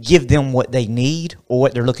you give them what they need or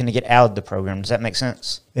what they're looking to get out of the program. Does that make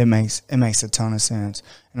sense? It makes a ton of sense.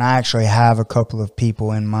 And I actually have a couple of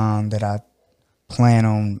people in mind that I plan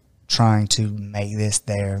on trying to make this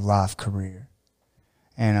their life career.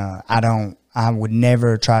 And I would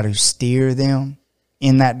never try to steer them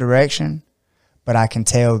in that direction, but I can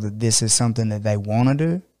tell that this is something that they want to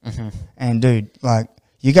do. Mm-hmm. And dude, like,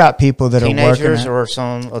 you got people that teenagers are working. Or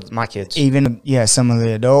some of my kids. Even, some of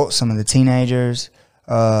the adults, some of the teenagers.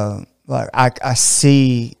 Like, I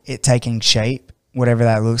see it taking shape, whatever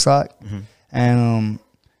that looks like. Mm-hmm. And,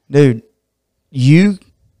 dude, you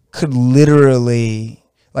could literally,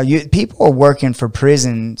 people are working for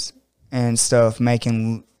prisons and stuff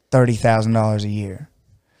making $30,000 a year.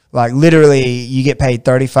 Like, literally, you get paid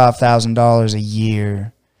 $35,000 a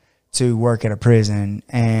year to work at a prison,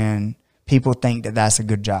 and people think that that's a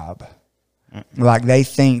good job. Like, they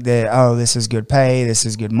think that, oh, this is good pay, this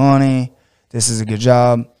is good money, this is a good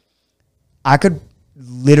job. I could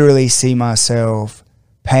literally see myself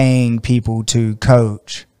paying people to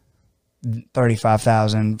coach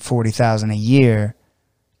 $35,000, $40,000 a year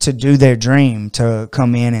to do their dream, to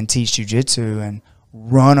come in and teach jiu-jitsu and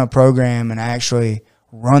run a program and actually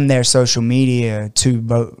run their social media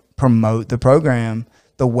to promote the program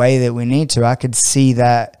the way that we need to. I could see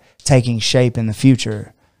that taking shape in the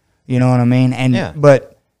future. You know what I mean?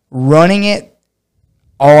 But running it,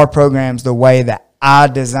 our programs, the way that I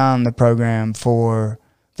designed the program for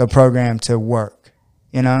the program to work,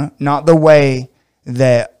 not the way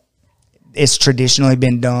that it's traditionally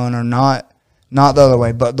been done, or not the other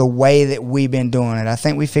way, but the way that we've been doing it. I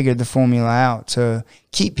think we figured the formula out to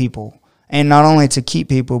keep people. And not only to keep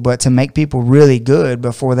people, but to make people really good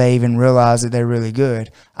before they even realize that they're really good.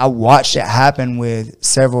 I watched it happen with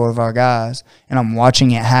several of our guys, and I'm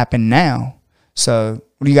watching it happen now. So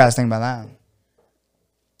what do you guys think about that?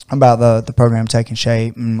 About the program taking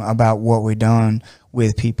shape and about what we've done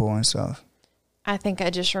with people and stuff. I think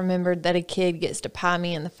I just remembered that a kid gets to pie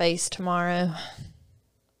me in the face tomorrow.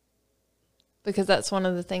 Because that's one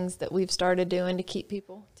of the things that we've started doing to keep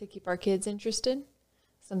our kids interested.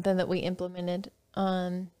 Something that we implemented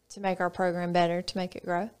to make our program better, to make it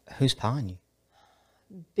grow. Who's pieing you?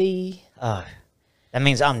 B. That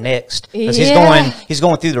means I'm next because Yeah. he's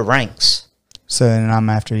going through the ranks. So then I'm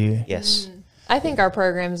after you. Yes. I think our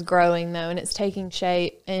program's growing though, and it's taking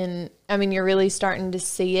shape. And I mean, you're really starting to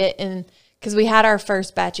see it. And because we had our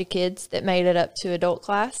first batch of kids that made it up to adult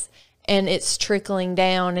class, and it's trickling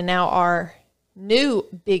down. And now our new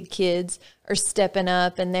big kids are stepping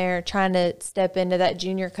up, and they're trying to step into that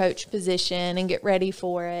junior coach position and get ready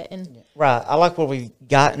for it. And Right. I like where we've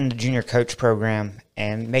gotten the junior coach program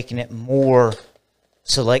and making it more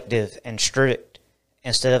selective and strict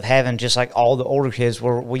instead of having just like all the older kids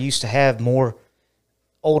where we used to have more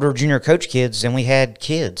older junior coach kids than we had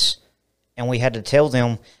kids. And we had to tell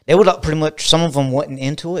them, they would pretty much, some of them wasn't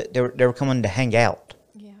into it. They were coming to hang out,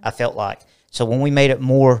 yeah. I felt like. So when we made it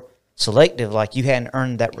more selective, like you hadn't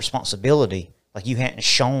earned that responsibility, like you hadn't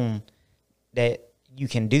shown that you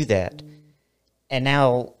can do that. And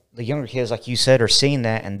now the younger kids, like you said, are seeing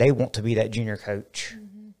that and they want to be that junior coach.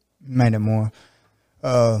 Made it more,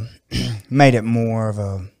 made it more of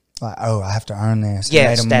a, like, oh, I have to earn this. It Yes,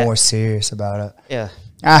 made them that- more serious about it. Yeah.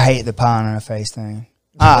 I hate the pie in the face thing.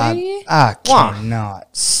 you? I Why?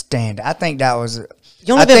 cannot stand it. I think that was.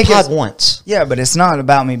 You only I been think pied it's- once. Yeah, but it's not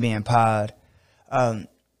about me being pied.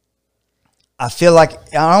 I feel like,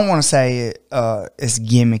 I don't want to say it's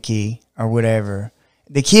gimmicky or whatever.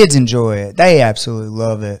 The kids enjoy it. They absolutely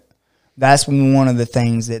love it. That's one of the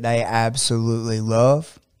things that they absolutely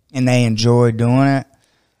love, and they enjoy doing it.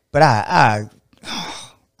 But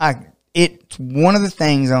it's one of the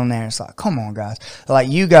things on there. It's like, come on, guys. Like,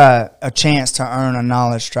 you got a chance to earn a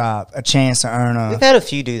knowledge stripe, a chance to earn a. We've had a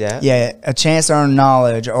few do that. Yeah, a chance to earn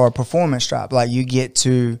knowledge or a performance stripe. Like, you get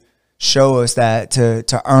to show us that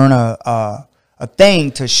to earn a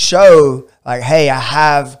thing to show, like, hey, I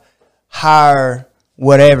have higher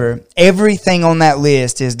whatever. Everything on that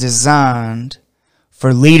list is designed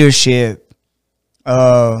for leadership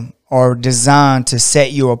or designed to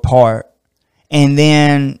set you apart. And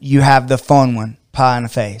then you have the fun one, pie in the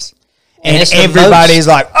face. And it's the everybody's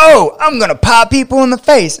like, oh, I'm going to pie people in the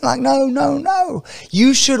face. I'm like, no.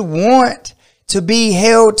 You should want to be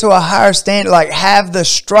held to a higher standard, like have the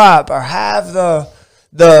stripe or have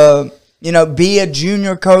the be a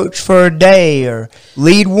junior coach for a day or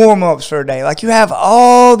lead warm-ups for a day. Like, you have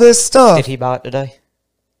all this stuff. Did he buy it today?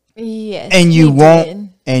 Yes. And you he won't did.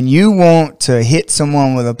 and you want to hit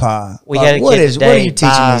someone with a pie. We Like, had a kid what are today you teaching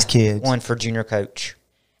buy these kids? one for junior coach.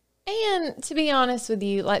 And to be honest with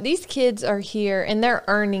you, like, these kids are here and they're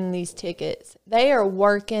earning these tickets. They are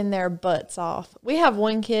working their butts off. We have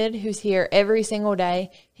one kid who's here every single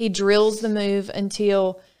day. He drills the move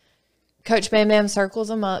until Coach Bam Bam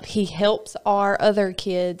circles him up. He helps our other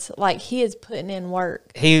kids. Like, he is putting in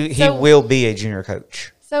work. He So- will be a junior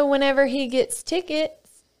coach. So whenever he gets tickets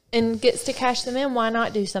and gets to cash them in, why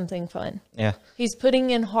not do something fun? Yeah. He's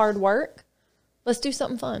putting in hard work. Let's do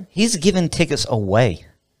something fun. He's giving tickets away.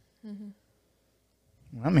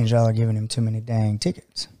 That means y'all are giving him too many dang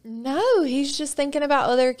tickets. No, he's just thinking about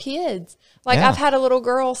other kids. Like, Yeah. I've had a little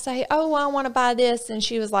girl say, oh, I want to buy this. And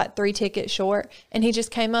she was like 3 tickets short. And he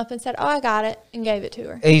just came up and said, oh, I got it, and gave it to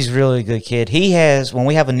her. He's really a good kid. He has, when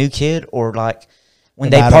we have a new kid or like when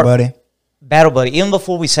The they battle buddy. battle buddy, even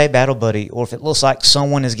before we say battle buddy, or if it looks like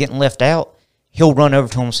someone is getting left out, he'll run over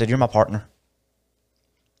to him and say, you're my partner.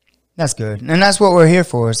 That's good. And that's what we're here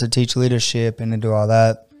for, is to teach leadership and to do all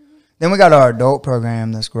that. Then we got our adult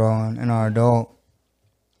program that's growing, and our adult,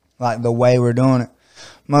 like the way we're doing it.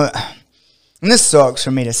 And this sucks for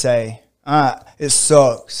me to say. It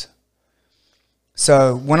sucks.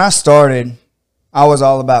 So when I started, I was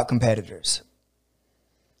all about competitors.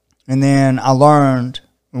 And then I learned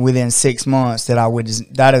within 6 months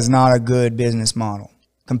that is not a good business model.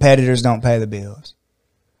 Competitors don't pay the bills.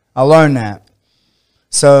 I learned that.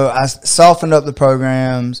 So I softened up the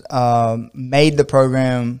programs, made the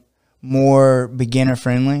program more beginner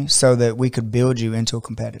friendly so that we could build you into a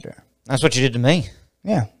competitor. That's what you did to me.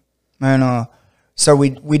 Yeah. And so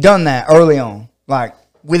we done that early on, like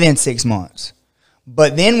within 6 months.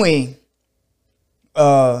 But then we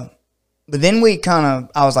kind of,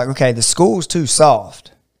 I was like, okay, the school's too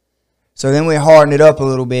soft. So then we hardened it up a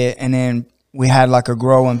little bit, and then we had like a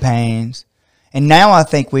growing pains. And now I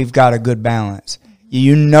think we've got a good balance.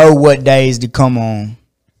 You know what days to come on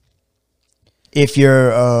if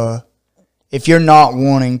you're not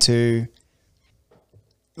wanting to,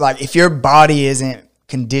 like, if your body isn't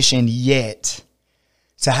conditioned yet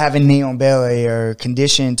to having knee on belly or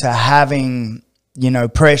conditioned to having,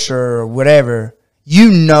 pressure or whatever,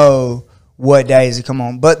 what days to come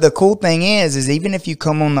on. But the cool thing is even if you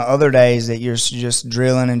come on the other days that you're just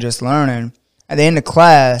drilling and just learning, at the end of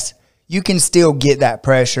class, you can still get that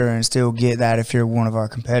pressure and still get that if you're one of our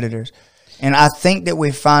competitors. And I think that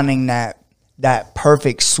we're finding that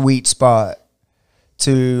perfect sweet spot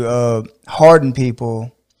to harden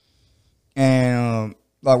people, and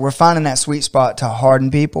like we're finding that sweet spot to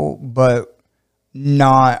harden people, but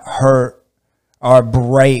not hurt or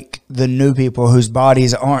break the new people whose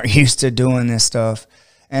bodies aren't used to doing this stuff.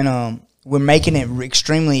 And we're making it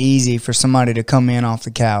extremely easy for somebody to come in off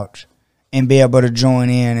the couch and be able to join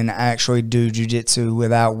in and actually do jiu-jitsu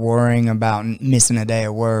without worrying about missing a day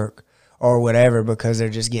of work or whatever because they're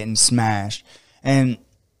just getting smashed. And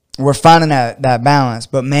we're finding that balance.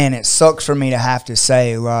 But, man, it sucks for me to have to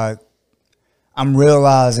say, like, I'm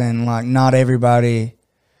realizing, like, not everybody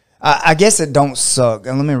 – I guess it don't suck.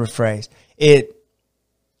 And let me rephrase.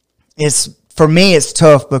 It's for me, it's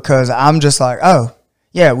tough because I'm just like, oh,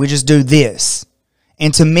 yeah, we just do this.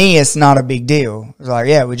 And to me, it's not a big deal. It's like,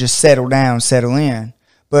 yeah, we just settle down, settle in.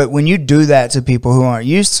 But when you do that to people who aren't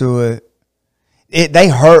used to it, they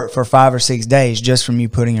hurt for 5 or 6 days just from you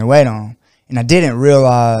putting your weight on. And I didn't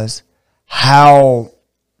realize how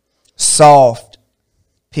soft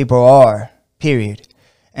people are, period.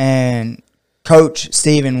 And Coach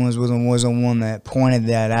Steven was the one that pointed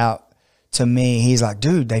that out to me. He's like,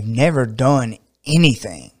 dude, they've never done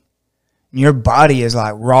anything. Your body is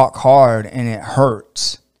like rock hard and it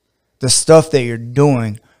hurts. The stuff that you're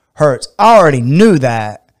doing hurts. I already knew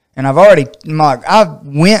that. And I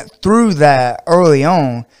went through that early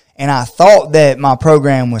on, and I thought that my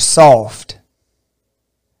program was soft.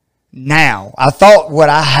 Now, I thought what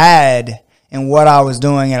I had and what I was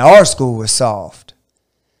doing at our school was soft.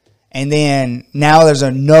 And then now there's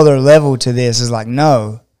another level to this. It's like,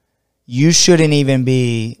 no, you shouldn't even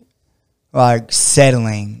be like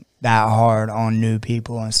settling that hard on new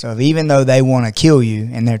people and stuff, even though they want to kill you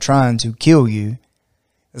and they're trying to kill you.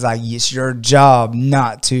 It's like it's your job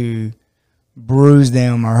not to bruise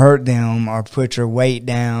them or hurt them or put your weight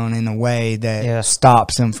down in a way that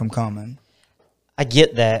stops them from coming. I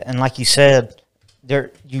get that, and like you said,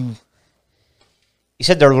 you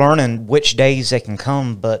said they're learning which days they can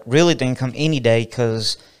come, but really they can come any day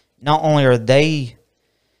because not only are they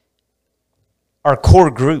our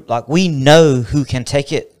core group, like we know who can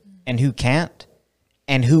take it and who can't,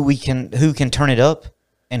 and who can turn it up,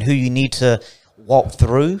 and who you need to walk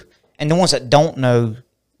through, and the ones that don't know,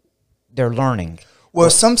 they're learning. Well,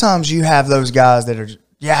 sometimes you have those guys that are,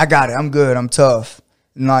 yeah, I got it, I'm good, I'm tough,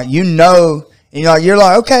 and like you're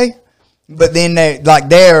like okay, but then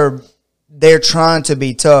they're trying to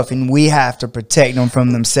be tough, and we have to protect them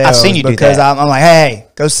from themselves. I've seen you because do that. I'm like, hey,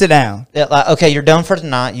 go sit down. Yeah, like, okay, you're done for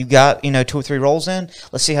tonight. You got 2 or 3 rolls in.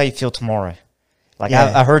 Let's see how you feel tomorrow. Like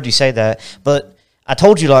I heard you say that, but I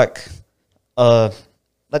told you like the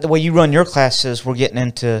way you run your classes, we're getting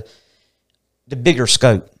into the bigger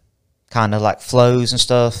scope, kind of like flows and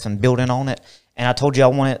stuff and building on it. And I told you I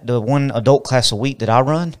wanted the one adult class a week that I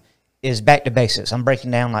run is back to basics. I'm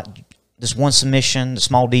breaking down like this one submission, the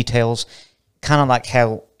small details, kind of like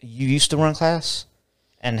how you used to run class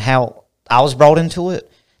and how I was brought into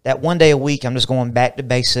it. That one day a week, I'm just going back to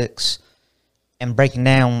basics and breaking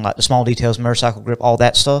down like the small details, motorcycle grip, all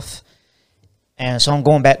that stuff. And so I'm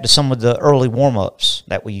going back to some of the early warm-ups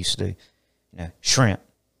that we used to do. Shrimp,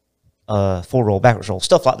 forward roll, backwards roll,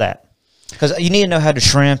 stuff like that. Because you need to know how to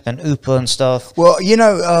shrimp and UPA and stuff. Well,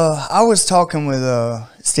 I was talking with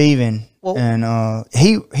Steven, and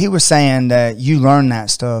he was saying that you learn that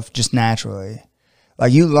stuff just naturally.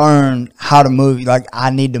 Like, you learn how to move. Like, I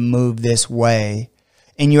need to move this way.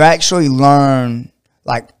 And you actually learn,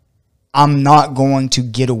 like, I'm not going to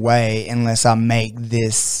get away unless I make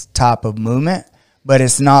this type of movement. But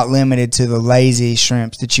it's not limited to the lazy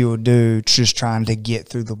shrimps that you will do just trying to get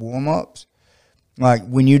through the warm-ups. Like,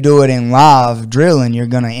 when you do it in live drilling, you're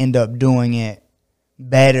going to end up doing it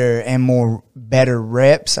better and better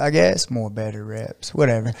reps, I guess. Better reps,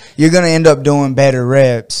 whatever. You're going to end up doing better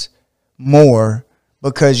reps more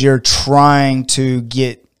because you're trying to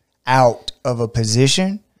get out of a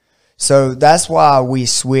position. So that's why we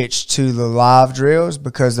switched to the live drills,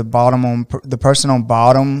 because the person on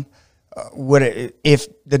bottom, if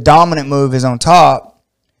the dominant move is on top,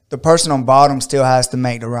 the person on bottom still has to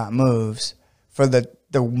make the right moves for the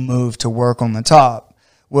move to work on the top.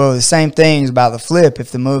 Well, the same thing is about the flip.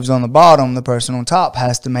 If the move's on the bottom, the person on top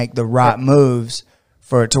has to make the right moves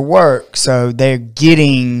for it to work. So they're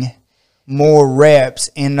getting more reps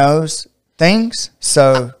in those things.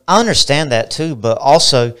 So I understand that too, but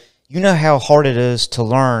also you know how hard it is to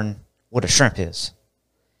learn what a shrimp is.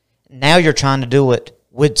 Now you're trying to do it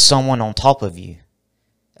with someone on top of you.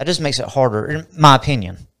 That just makes it harder, in my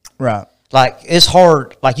opinion. Right. Like, it's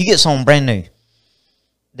hard. Like, you get someone brand new,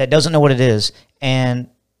 that doesn't know what it is, and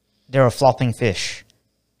they're a flopping fish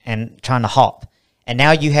and trying to hop. And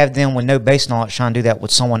now you have them with no base knowledge trying to do that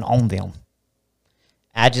with someone on them.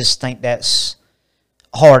 I just think that's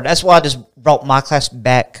hard. That's why I just brought my class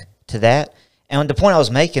back to that. And the point I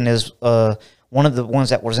was making is one of the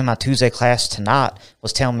ones that was in my Tuesday class tonight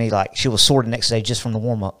was telling me, like, she was sore the next day just from the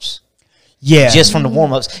warm-ups. Yeah. Just from the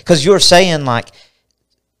warm-ups. Because you were saying, like,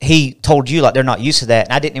 he told you, like, they're not used to that.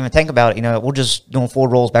 And I didn't even think about it. You know, we're just doing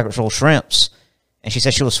forward rolls, backwards rolls, shrimps. And she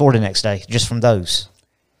said she was sore the next day just from those.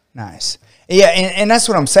 Nice. Yeah, and that's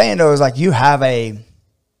what I'm saying, though, is like you have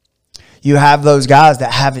those guys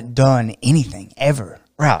that haven't done anything ever.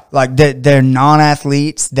 Right. Like they're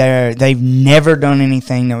non-athletes. They've never done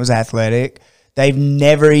anything that was athletic. They've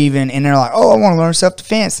never even, and they're like, oh, I want to learn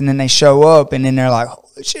self-defense. And then they show up, and then they're like,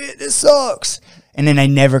 holy shit, this sucks. And then they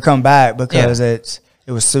never come back because it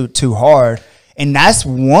was too hard. And that's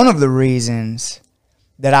one of the reasons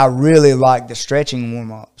that I really like the stretching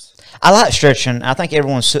warm-ups. I like stretching. I think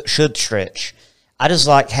everyone should stretch. I just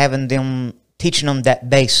like teaching them that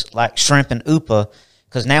base, like shrimp and upa,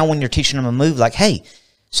 because now when you're teaching them a move, like, hey,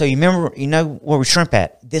 so you know where we shrimp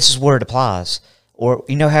at? This is where it applies. Or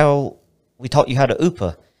you know how we taught you how to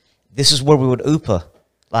upa? This is where we would upa.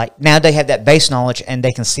 Like, now they have that base knowledge and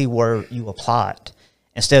they can see where you apply it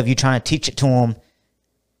instead of you trying to teach it to them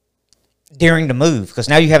during the move, because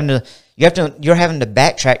now you're having to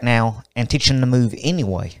backtrack now and teach them the move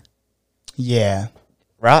anyway. Yeah.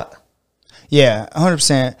 Right? Yeah,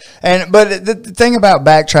 100%. But the thing about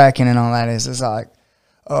backtracking and all that is, it's like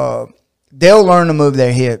they'll learn to move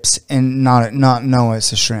their hips and not know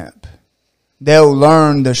it's a shrimp. They'll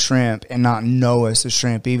learn the shrimp and not know it's a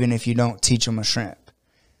shrimp, even if you don't teach them a shrimp,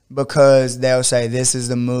 because they'll say, this is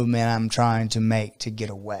the movement I'm trying to make to get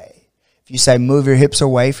away. If you say move your hips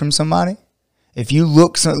away from somebody, if you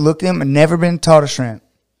look them and never been taught a shrimp,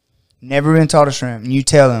 and you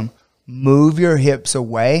tell them, move your hips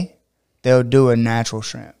away, they'll do a natural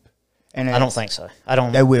shrimp. And I don't think so. I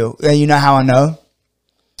don't. They will. And you know how I know?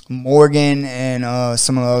 Morgan and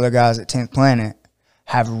some of the other guys at 10th Planet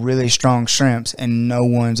have really strong shrimps, and no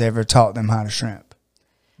one's ever taught them how to shrimp.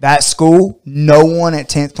 That school, no one at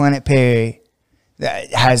 10th Planet Perry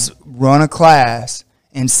that has run a class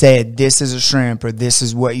and said, this is a shrimp or this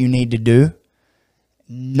is what you need to do.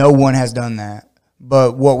 No one has done that.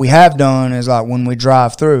 But what we have done is, like, when we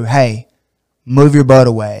drive through, hey, move your butt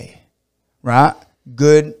away, right?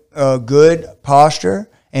 Good posture,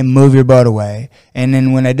 and move your butt away. And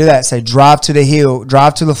then when they do that, say drive to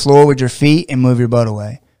the floor with your feet and move your butt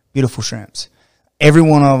away. Beautiful shrimps. Every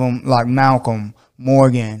one of them, like Malcolm,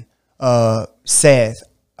 Morgan, Seth,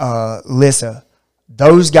 Lissa,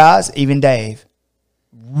 those guys, even Dave,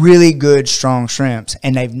 really good, strong shrimps,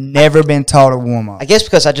 and they've never been taught a warm-up. I guess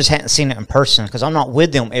because I just hadn't seen it in person, because I'm not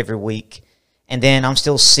with them every week. And then I'm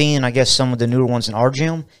still seeing, I guess, some of the newer ones in our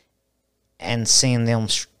gym and seeing them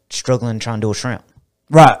struggling trying to do a shrimp.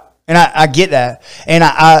 Right. And I get that. And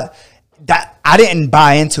I didn't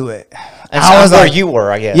buy into it. I was where you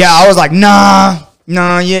were, I guess. Yeah, I was like, nah,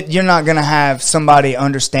 you're not going to have somebody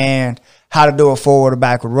understand how to do a forward or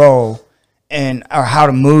backward roll or how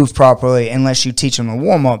to move properly unless you teach them the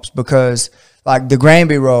warm-ups, because like the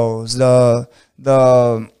Granby rolls, the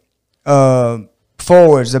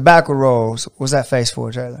forwards, the backward rolls. What's that face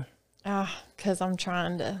for, Taylor? Because I'm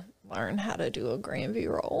trying to learn how to do a Granby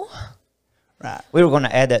roll. Right. We were going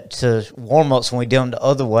to add that to warm-ups when we did them the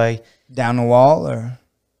other way. Down the wall, or?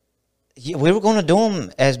 Yeah, we were going to do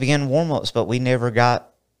them as beginning warm-ups, but we never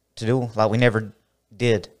got to do them. Like, we never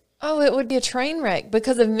did. Oh, it would be a train wreck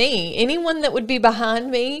because of me. Anyone that would be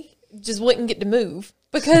behind me just wouldn't get to move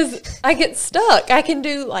because I get stuck. I can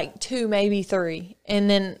do like 2, maybe 3, and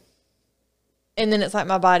then it's like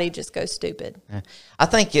my body just goes stupid. Yeah. I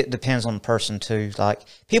think it depends on the person too. Like,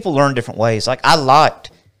 people learn different ways. Like, I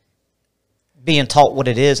liked being taught what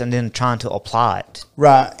it is and then trying to apply it.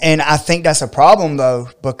 Right. And I think that's a problem though,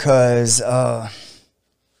 because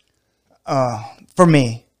for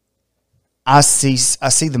me, I see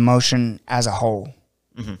the motion as a whole,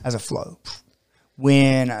 as a flow.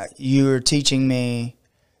 When you're teaching me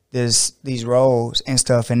these roles and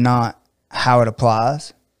stuff and not how it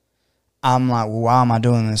applies, I'm like, well, why am I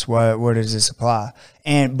doing this? Where does this apply?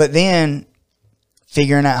 But then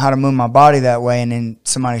figuring out how to move my body that way, and then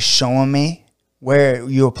somebody showing me where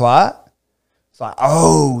you apply it, it's like,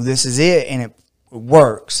 oh, this is it, and it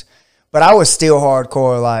works. But I was still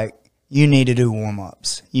hardcore, like, you need to do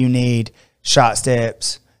warm-ups. You need shot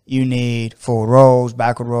steps. You need forward rolls,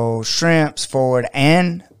 backward rolls, shrimps, forward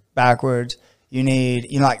and backwards. You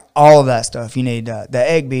need, like, all of that stuff. You need the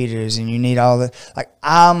egg beaters, and you need all the, like,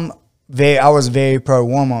 I'm I was very pro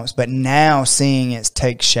warm-ups, but now seeing it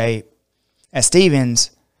take shape at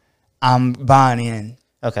Stevens, I'm buying in.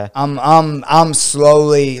 Okay. I'm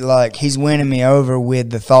slowly, like, he's winning me over with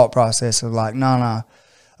the thought process of like, no.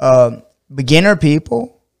 Beginner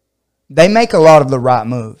people, they make a lot of the right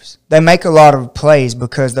moves. They make a lot of plays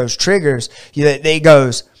because those triggers, it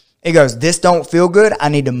goes, this don't feel good, I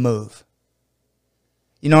need to move.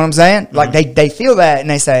 You know what I'm saying? Mm-hmm. Like they feel that and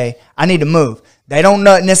they say, I need to move. They don't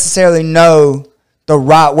necessarily know the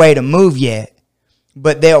right way to move yet,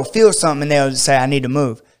 but they'll feel something and they'll just say, I need to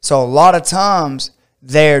move. So a lot of times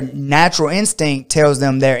their natural instinct tells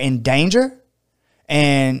them they're in danger.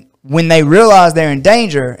 And when they realize they're in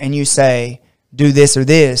danger and you say, do this or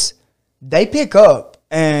this, they pick up.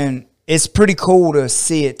 And it's pretty cool to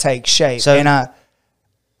see it take shape. So, and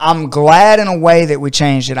I'm glad in a way that we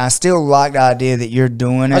changed it. I still like the idea that you're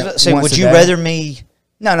doing it. I was about to say, would you rather me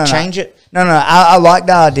change it? No. I like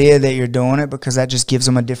the idea that you're doing it because that just gives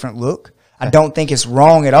them a different look. I don't think it's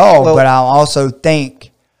wrong at all, but I also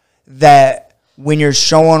think that when you're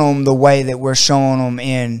showing them the way that we're showing them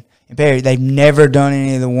in Perry, they've never done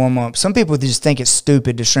any of the warm-ups. Some people just think it's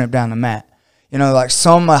stupid to shrimp down the mat. You know, like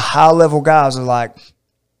some high-level guys are like,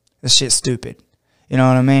 this shit's stupid. You know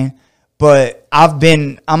what I mean? But I'm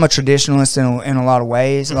a traditionalist in a lot of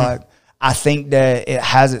ways. Mm-hmm. Like, I think that it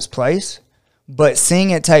has its place. But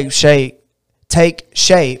seeing it take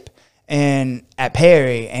shape and at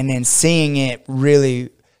Perry, and then seeing it really,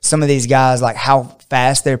 some of these guys, like how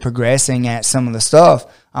fast they're progressing at some of the stuff,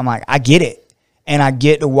 I'm like, I get it. And I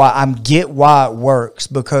get why it works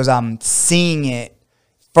because I'm seeing it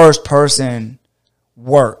first person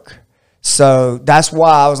work. So that's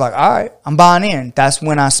why I was like, all right, I'm buying in. That's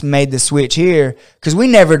when I made the switch here because we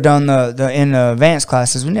never done in the advanced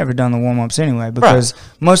classes, we never done the warm-ups anyway because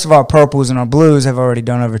most of our purples and our blues have already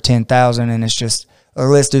done over 10,000 and it's just,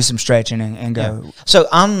 let's do some stretching and go. Yeah. So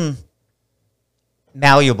I'm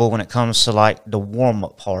malleable when it comes to like the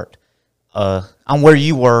warm-up part. I'm where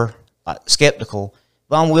you were, like, skeptical,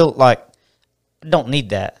 but I don't need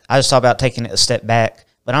that. I just thought about taking it a step back,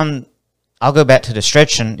 but I'll go back to the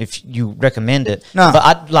stretching if you recommend it. No. But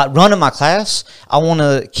I like running my class. I want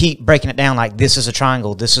to keep breaking it down. Like, this is a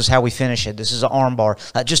triangle. This is how we finish it. This is an arm bar.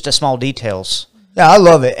 Like, just the small details. Yeah, I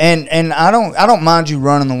love it, and I don't mind you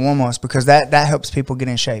running the warm-ups because that helps people get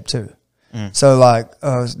in shape too. Mm. So like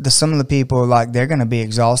some of the people, like, they're gonna be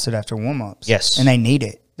exhausted after warm-ups. Yes, and they need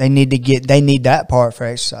it. They need that part for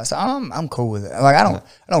exercise. So I'm cool with it. Like, I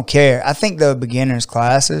don't care. I think the beginners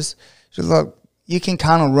classes, just look, you can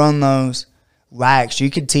kind of run those lax. You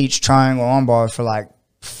could teach triangle arm bars for like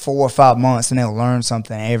 4 or 5 months and they'll learn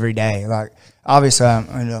something every day. Like, obviously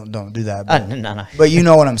I don't do that, but, no. But you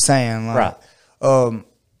know what I'm saying. Like, right.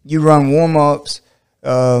 You run warm-ups,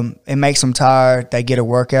 it makes them tired, they get a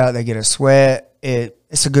workout, they get a sweat.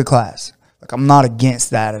 It's a good class. Like, I'm not against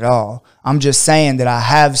that at all. I'm just saying that I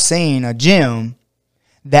have seen a gym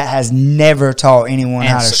that has never taught anyone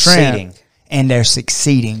how to shrimp, and they're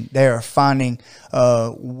succeeding. They are finding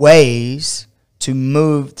ways to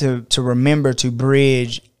move, to remember to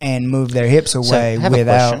bridge and move their hips away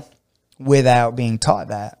without being taught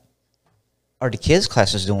that. Are the kids'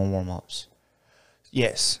 classes doing warm-ups?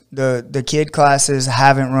 Yes. The kid classes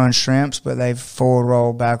haven't run shrimps, but they've forward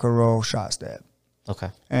roll, backward roll, shot step. Okay.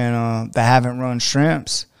 And they haven't run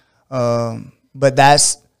shrimps. But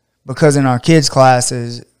that's because in our kids'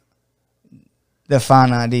 classes, the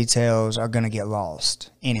finite details are going to get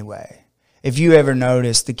lost anyway. If you ever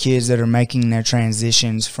notice the kids that are making their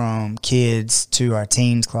transitions from kids to our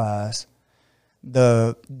teens class,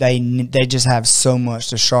 they just have so much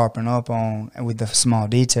to sharpen up on with the small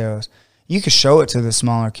details. You can show it to the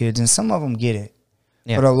smaller kids, and some of them get it.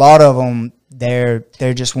 Yeah. But a lot of them, they're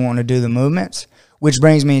just wanting to do the movements, which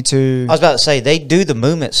brings me to... I was about to say, they do the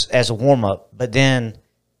movements as a warm-up, but then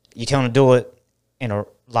you tell them to do it in a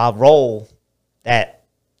live roll that,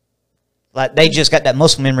 like, they just got that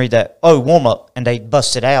muscle memory that, warm-up, and they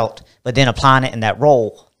bust it out, but then applying it in that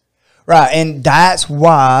roll. Right, and that's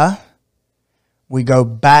why we go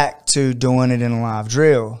back to doing it in a live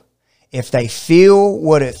drill. If they feel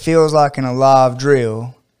what it feels like in a live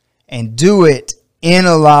drill and do it in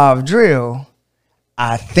a live drill,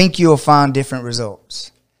 I think you'll find different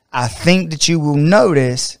results. I think that you will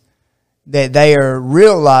notice that they are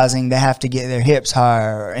realizing they have to get their hips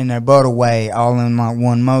higher and their butt away all in like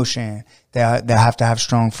one motion. They have to have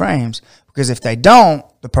strong frames, because if they don't,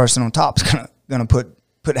 the person on top is gonna put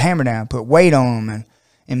the hammer down, put weight on them,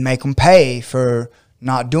 and make them pay for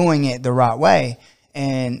not doing it the right way.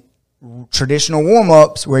 And traditional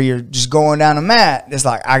warm-ups where you're just going down the mat, it's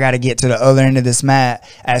like, I got to get to the other end of this mat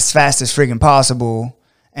as fast as freaking possible,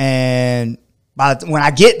 And when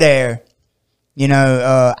I get there, you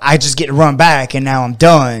know, I just get to run back, and now I'm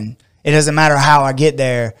done. It doesn't matter how I get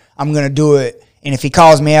there. I'm going to do it. And if he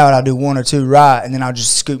calls me out, I'll do 1 or 2 right, and then I'll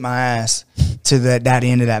just scoot my ass to that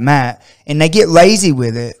end of that mat. And they get lazy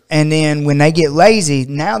with it. And then when they get lazy,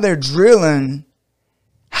 now they're drilling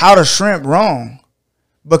how to shrimp wrong,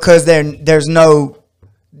 because there's no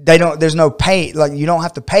pay. Like, you don't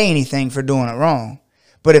have to pay anything for doing it wrong.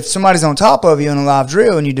 But if somebody's on top of you in a live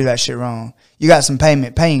drill and you do that shit wrong, you got some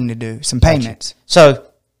paying to do, some payments. So,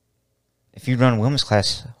 if you run a women's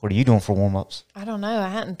class, what are you doing for warm-ups? I don't know. I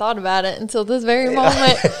hadn't thought about it until this very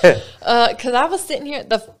moment. Because I was sitting here,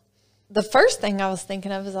 the first thing I was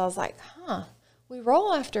thinking of is I was like, we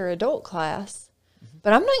roll after adult class,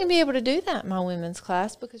 but I'm not going to be able to do that in my women's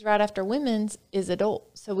class, because right after women's is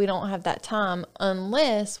adult. So we don't have that time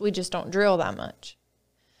unless we just don't drill that much.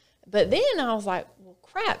 But then I was like, well,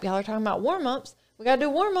 crap, y'all are talking about warm-ups. We got to do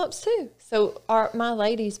warm-ups too. So my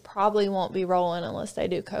ladies probably won't be rolling unless they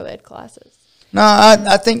do co-ed classes. No,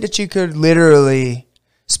 I think that you could literally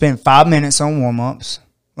spend 5 minutes on warm-ups,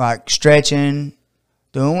 like stretching,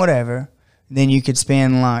 doing whatever. Then you could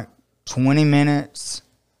spend like 20 minutes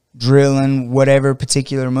drilling whatever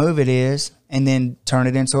particular move it is, and then turn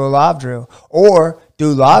it into a live drill. Or do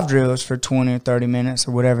live drills for 20 or 30 minutes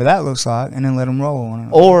or whatever that looks like, and then let them roll on it.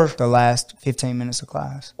 Or the last 15 minutes of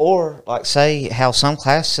class. Or, like, say how some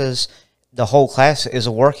classes, the whole class is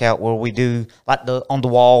a workout where we do, like, on the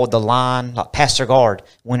wall, the line, like, pass their guard,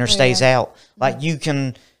 winner stays out. Like, you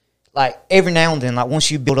can, like, every now and then, like,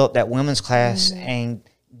 once you build up that women's class and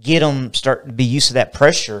get them start to be used to that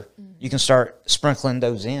pressure, you can start sprinkling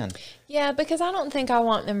those in. Yeah, because I don't think I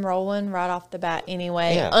want them rolling right off the bat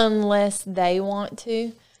anyway, unless they want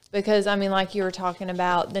to. Because, I mean, like you were talking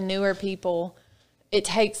about, the newer people, it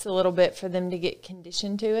takes a little bit for them to get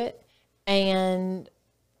conditioned to it. And,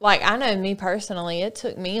 like, I know me personally, it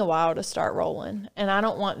took me a while to start rolling. And I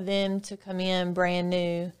don't want them to come in brand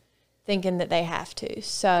new thinking that they have to.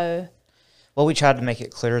 So, well, we tried to make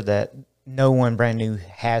it clear that no one brand new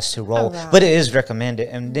has to roll, but it is recommended.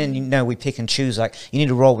 And then, you know, we pick and choose, like, you need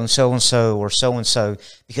to roll with so-and-so or so-and-so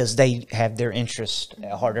because they have their interest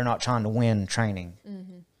at heart. They're not trying to win training.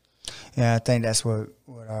 Yeah, I think that's what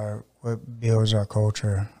builds our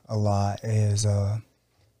culture a lot is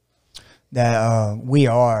that we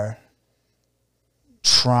are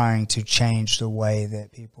trying to change the way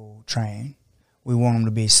that people train. We want them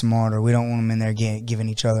to be smarter. We don't want them in there giving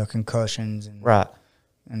each other concussions and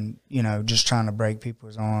and, you know, just trying to break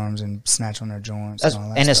people's arms and snatch on their joints. And all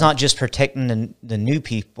that stuff. It's not just protecting the new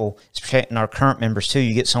people. It's protecting our current members, too.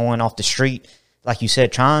 You get someone off the street, like you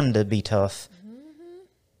said, trying to be tough.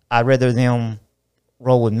 I'd rather them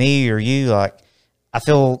roll with me or you. Like, I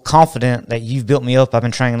feel confident that you've built me up. I've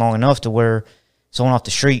been training long enough to where someone off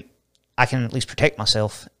the street, I can at least protect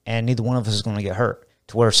myself, and neither one of us is going to get hurt.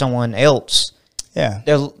 To where someone else,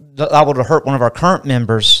 they're liable to hurt one of our current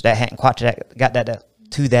members that hadn't quite got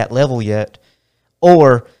to that level yet,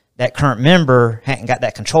 or that current member hadn't got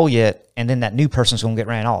that control yet, and then that new person's going to get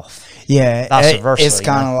ran off. Yeah, vice versa, it's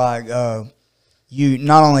kind of like you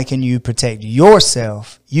not only can you protect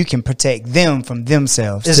yourself, you can protect them from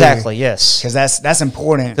themselves. Exactly, yes, because that's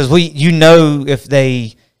important. Because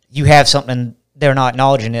if you have something they're not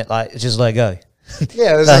acknowledging it, like just let it go.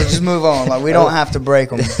 Yeah, let's just move on. Like, we don't have to break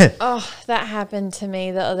them. Oh, that happened to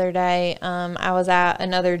me the other day. I was at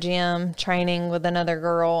another gym training with another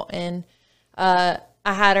girl, and I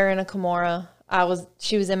had her in a Kimura.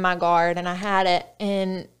 She was in my guard, and I had it,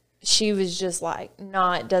 and she was just like,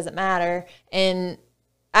 "No, it doesn't matter." And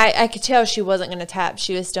I could tell she wasn't going to tap.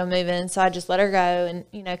 She was still moving, so I just let her go,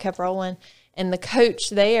 and kept rolling. And the coach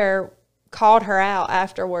there called her out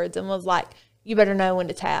afterwards and was like, "You better know when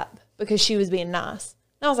to tap," because she was being nice.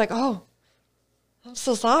 And I was like, "Oh, I'm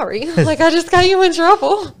so sorry. Like, I just got you in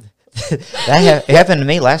trouble." It happened to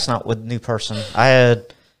me last night with a new person. I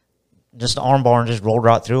had just an arm bar and just rolled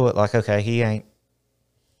right through it. Like, okay, he ain't.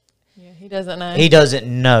 Yeah, he doesn't know. He doesn't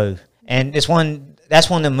know. And that's one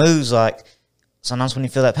of the moves, like, sometimes when you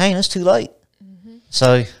feel that pain, it's too late.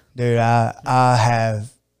 So, dude, I have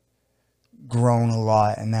grown a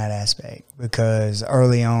lot in that aspect, because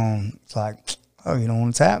early on, it's like, oh, you don't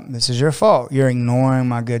want to tap? This is your fault. You're ignoring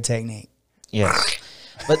my good technique. Yes.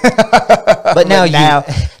 But now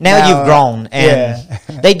you've grown, and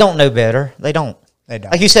they don't know better. They don't.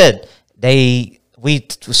 Like you said, we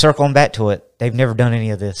circling back to it. They've never done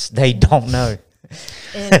any of this. They don't know.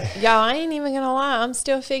 And y'all, I ain't even gonna lie, I'm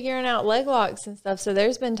still figuring out leg locks and stuff. So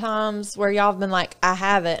there's been times where y'all have been like, "I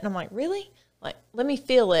have it," and I'm like, "Really? Like, let me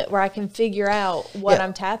feel it," where I can figure out what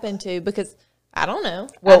I'm tapping to, because I don't know.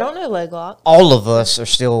 Well, I don't know leg lock. all of us are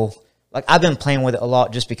still like I've been playing with it a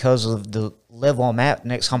lot just because of the level I'm at.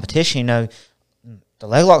 Next competition, you know, the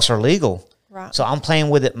leg locks are legal, Right. so I'm playing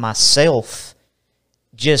with it myself.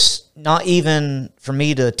 Just not even for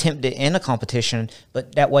me to attempt it in a competition,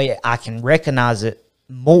 but that way I can recognize it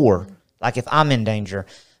more. Like if I'm in danger,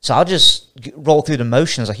 so I'll just roll through the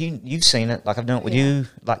motions. Like you've seen it. Like I've done it with you,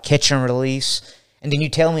 like catch and release, and then you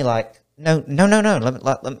tell me like, no.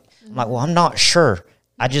 Let me. I'm like, well, I'm not sure.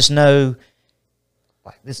 I just know,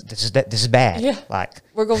 like this is bad. Yeah. Like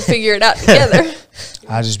We're gonna figure it out together.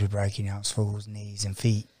 I'll just be breaking y'all's fools' knees and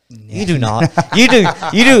feet. you do not. You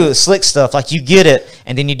do slick stuff. Like you get it,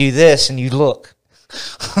 and then you do this, and you look.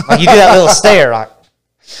 Like you do that little stare. Like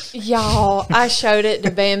Y'all, I showed it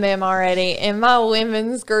to Bam Bam already. In my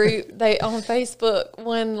women's group, they on Facebook,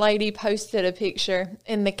 one lady posted a picture,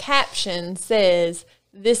 and the caption says,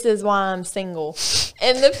 "This is why I'm single."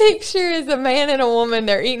 And the picture is a man and a woman.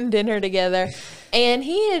 They're eating dinner together,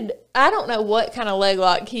 and I don't know what kind of leg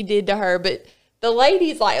lock he did to her, but the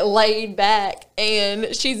lady's like laid back,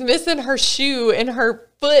 and she's missing her shoe, and her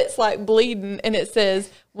foot's like bleeding, and it says,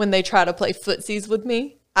 "When they try to play footsies with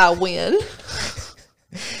me, I win."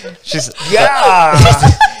 she's Yeah.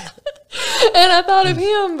 And I thought of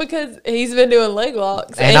him because he's been doing leg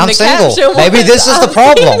locks. And I'm the single. caption Maybe was, this is the "I'm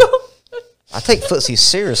problem." single." I take footsies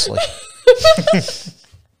seriously.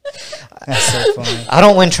 That's so funny. I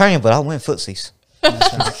don't win training, but I win footsies.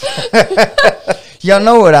 Y'all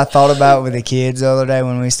know what I thought about with the kids the other day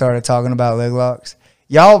when we started talking about leg locks?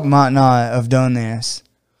 Y'all might not have done this,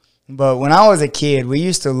 but when I was a kid, we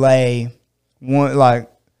used to lay one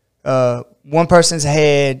person's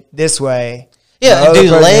head this way. Yeah, the and other do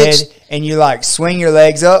person's legs. head, and you like swing your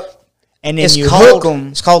legs up, and then you hook them.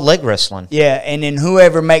 It's called leg wrestling. Yeah, and then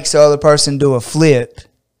whoever makes the other person do a flip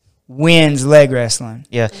wins leg wrestling.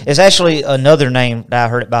 Yeah, it's actually another name that I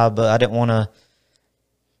heard it by, but I didn't want to.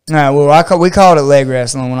 All right, well, we called it leg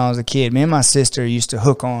wrestling when I was a kid. Me and my sister used to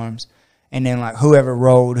hook arms, and then like whoever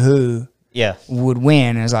rolled who Yeah, would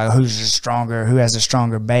win. And it's like who has a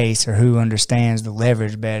stronger base, or who understands the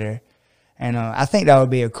leverage better. And I think that would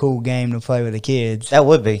be a cool game to play with the kids. that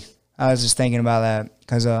would be. I was just thinking about that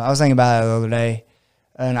because I was thinking about it the other day,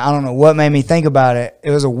 and I don't know what made me think about it. It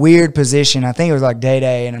was a weird position. I think it was like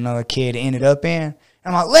Day and another kid ended up in.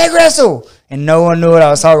 I'm like, leg wrestle! And no one knew what I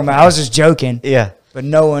was talking about. I was just joking. Yeah. But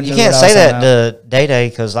no one knew You can't what I was say talking that about. to Day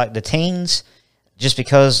because, like, the teens, just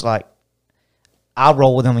because, like, I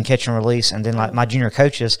roll with them in catch and release, and then, like, my junior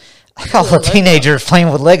coaches, I call the teenagers playing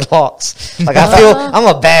with leg locks. Like, I feel I'm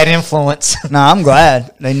a bad influence. No, I'm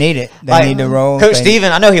glad. They need it. They Like, need to roll. Coach They-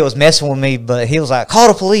 Steven, I know he was messing with me, but he was like, call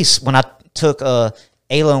the police when I took Ayla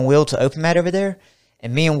and Will to open mat over there.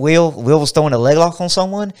 And me and Will was throwing a leg lock on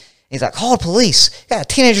someone. He's like, call the police. You got a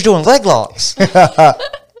teenager doing leg locks.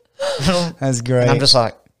 That's great. And I'm just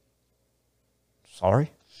like,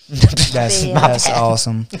 sorry. That's Yeah. that's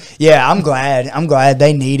awesome. Yeah, I'm glad. I'm glad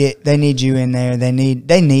they need it. They need you in there. They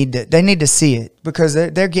need to see it because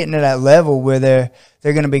they're getting to that level where they're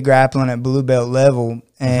going to be grappling at blue belt level,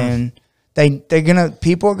 and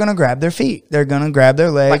people are gonna grab their feet. They're gonna grab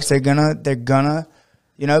their legs. They're gonna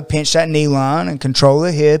pinch that knee line and control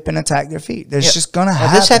the hip and attack their feet. There's just gonna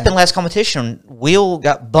happen. This happened last competition. Will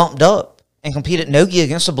got bumped up and competed no-gi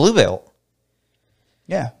against a blue belt.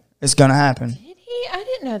 Yeah, it's gonna happen. Did he? I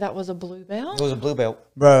didn't know that was a blue belt. It was a blue belt.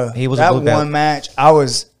 Bro, He was a that blue belt. one match. I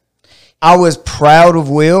was proud of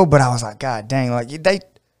Will, but I was like, God dang, like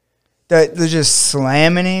they're just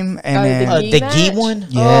slamming him, and Oh, then the The match? gi one?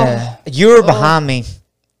 yeah, You were behind me,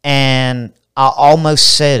 and I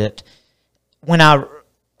almost said it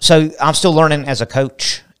so I'm still learning as a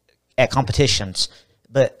coach at competitions,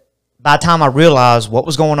 but by the time I realized what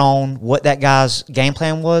was going on, what that guy's game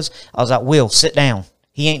plan was, I was like, Will, sit down.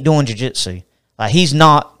 He ain't doing jiu-jitsu. Like, he's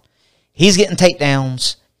getting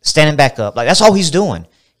takedowns, standing back up. Like, that's all he's doing.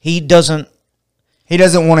 He doesn't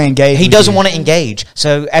want to engage. He with doesn't you. want to engage.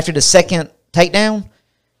 So after the second takedown,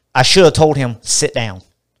 I should have told him, sit down.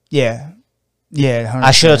 Yeah, 100%. I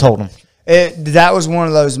should have told him. That was one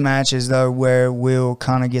of those matches though where Will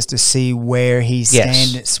kind of gets to see where he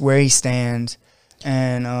stands,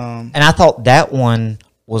 and Um, And I thought that one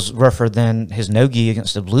was rougher than his no-gi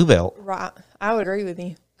against the blue belt. Right. I would agree with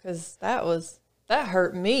you because that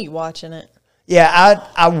hurt me watching it. yeah,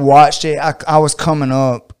 I watched it. I was coming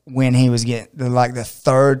up when he was getting the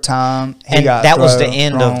third time he And got that was the thrown.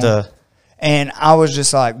 end of the... And I was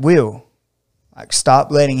just like, Will, like,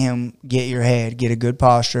 stop letting him get your head, get a good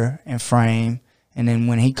posture and frame. And then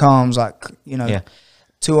when he comes, like, Yeah.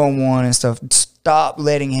 2-on-1 and stuff, stop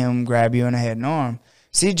letting him grab you in the head and arm.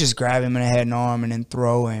 See, just grab him in the head and arm and then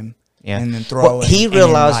throw him. Yeah. and then throw Well, it. he and then,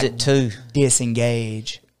 realized like, it too.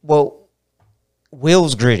 Disengage. Well,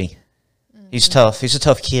 Will's gritty. He's tough. He's a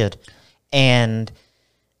tough kid. And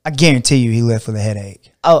I guarantee you he left with a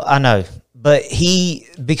headache. oh, I know. But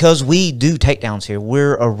because we do takedowns here,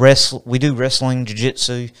 we do wrestling,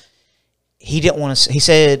 jiu-jitsu. He didn't want to, he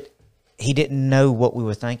said he didn't know what we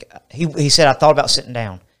were thinking. He said, I thought about sitting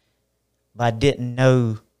down, but I didn't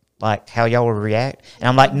know like how y'all would react. And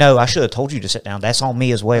I'm like, no, I should have told you to sit down. That's on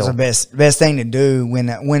me as well. It's the best thing to do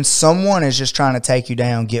when someone is just trying to take you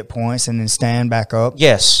down, get points, and then stand back up.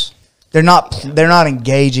 Yes. They're not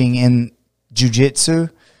engaging in jiu-jitsu.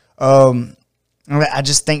 I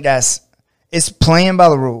just think it's playing by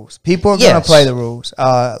the rules. People are going to play the rules.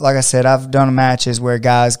 Like I said, I've done matches where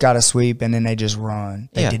guys got a sweep and then they just run.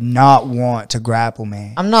 They did not want to grapple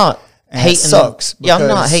me. I'm not And hating. it sucks. I'm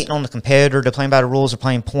not hating on the competitor. They're playing by the rules. They're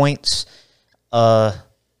playing points. I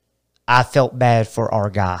felt bad for our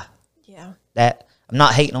guy. Yeah. That I'm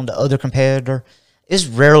not hating on the other competitor. It's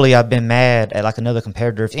rarely I've been mad at like another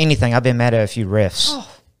competitor. If anything, I've been mad at a few refs. Oh.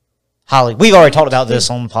 Holly, we've already talked about this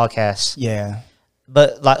on the podcast. Yeah.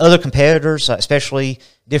 But like other competitors, especially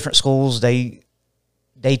different schools, they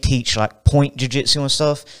teach like point jiu-jitsu and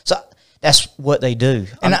stuff. So that's what they do.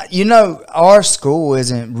 And our school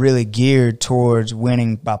isn't really geared towards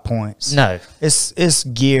winning by points. No. It's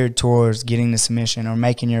geared towards getting the submission or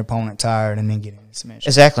making your opponent tired and then getting the submission.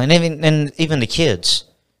 Exactly. And even the kids,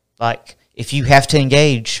 like if you have to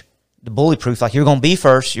engage the bully proof, like you're going to be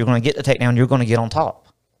first, you're going to get the takedown, you're going to get on top.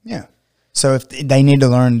 Yeah. So if they need to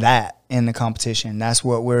learn that in the competition, that's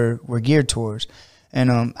what we're geared towards.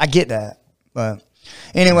 And I get that. But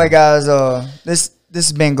anyway, guys, this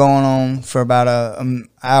has been going on for about an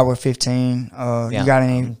hour 15. You got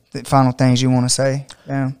any final things you want to say?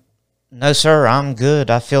 Yeah. No, sir, I'm good.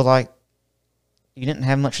 I feel like you didn't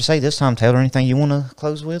have much to say this time, Taylor. Anything you want to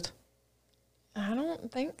close with? I don't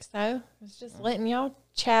think so. I was just letting y'all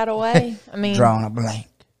chat away. I mean, Drawing a blank.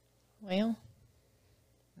 well,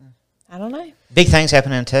 I don't know. Big things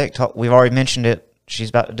happening in Tech. We've already mentioned it. She's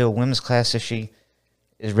about to do a women's class if she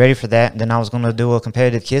is ready for that. And then I was going to do a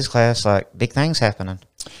competitive kids class. Like, big things happening.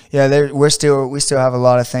 Yeah, we still have a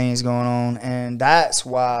lot of things going on, and that's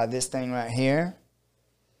why this thing right here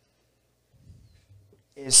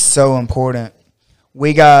is so important.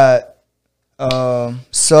 We got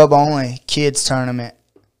sub-only kids tournament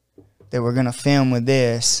that we're going to film with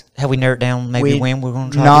this. Have we narrowed down maybe when we're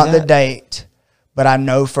going to try not to do that? the date, but I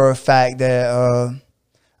know for a fact that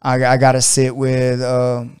I got to sit with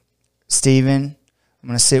Steven. I'm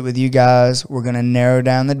going to sit with you guys. We're going to narrow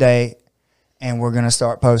down the date, and we're going to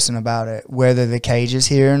start posting about it, whether the cage is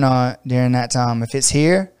here or not during that time. If it's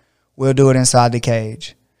here, we'll do it inside the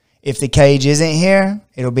cage. If the cage isn't here,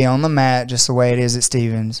 it'll be on the mat just the way it is at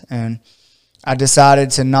Stevens. And I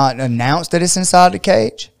decided to not announce that it's inside the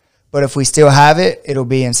cage, but if we still have it, it'll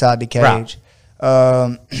be inside the cage.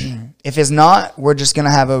 Right. If it's not, we're just going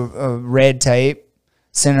to have a red tape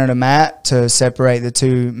center the mat to separate the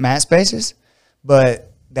two mat spaces.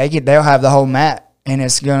 But they'll have the whole mat, and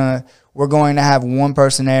we're going to have one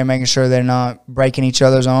person there making sure they're not breaking each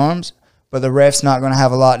other's arms, but the ref's not going to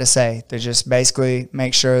have a lot to say. They just basically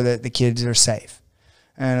make sure that the kids are safe.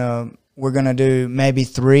 And we're going to do maybe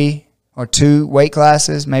 3 or 2 weight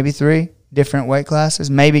classes, maybe 3 different weight classes,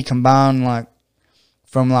 maybe combine like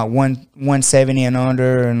from like 170 and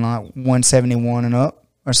under and like 171 and up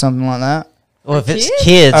or something like that. Well, if it's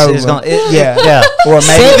kids, it's going yeah. Or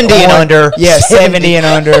maybe 70 and under. Yeah, 70 and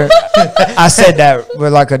under. I said that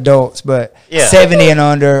we're like adults, but 70 and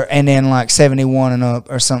under, and then like 71 and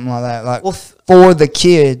up or something like that. Like for the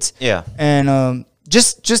kids. Yeah. And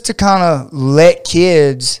just to kind of let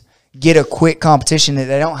kids get a quick competition that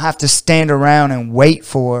they don't have to stand around and wait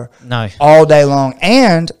for all day long.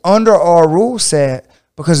 And under our rule set,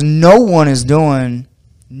 because no one is doing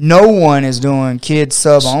kids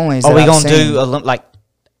sub only. Are we going to do a like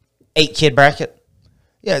 8-kid bracket?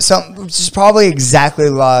 Yeah, something which is probably exactly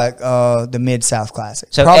like the Mid-South Classic.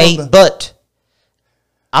 So probably, 8, but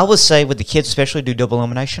I would say with the kids especially do double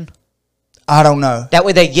elimination. I don't know. That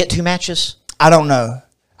way they get 2 matches? I don't know.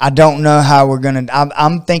 I don't know how we're going to –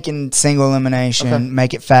 I'm thinking single elimination,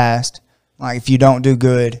 make it fast. Like if you don't do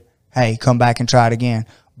good, hey, come back and try it again.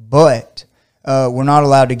 But we're not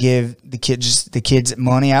allowed to give the kids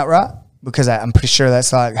money outright because I'm pretty sure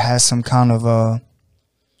that's like has some kind of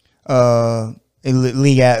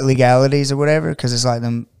legalities or whatever, because it's like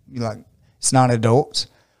it's not adults,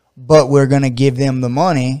 but we're going to give them the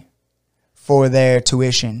money for their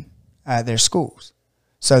tuition at their schools.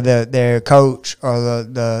 So their coach or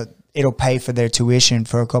it'll pay for their tuition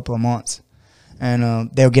for a couple of months,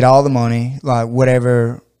 and they'll get all the money, like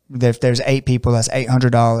whatever If there's 8 people, that's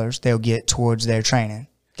 $800 they'll get towards their training.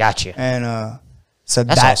 Gotcha. And so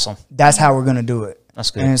That's awesome. That's how we're going to do it.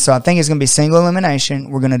 That's good. And so I think it's going to be single elimination.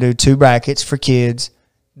 We're going to do 2 brackets for kids.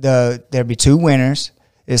 There'll be 2 winners.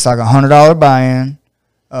 It's like $100 buy-in,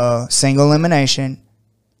 single elimination.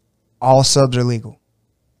 All subs are legal.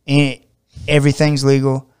 Everything's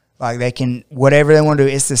legal. Like they can, whatever they want to do.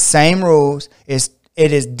 It's the same rules. It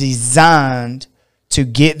is designed to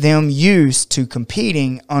get them used to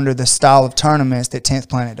competing under the style of tournaments that 10th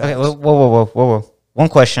Planet does. Okay, whoa. One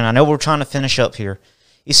question. I know we're trying to finish up here.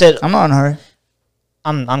 You said I'm not in a hurry.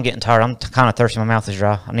 I'm getting tired. I'm kind of thirsty. My mouth is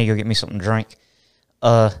dry. I need to go get me something to drink.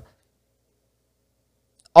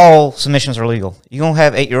 All submissions are legal. You gonna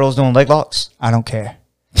have 8-year-olds doing leg locks? I don't care.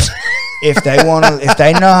 If they want to, if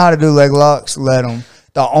they know how to do leg locks, let them.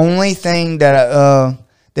 The only thing that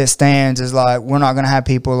stands is like we're not gonna have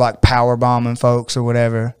people like power bombing folks or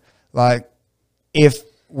whatever. Like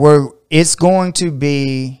it's going to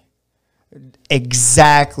be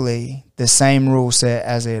exactly the same rule set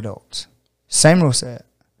as the adults. Same rule set.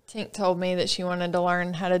 Tink told me that she wanted to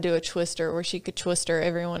learn how to do a twister where she could twister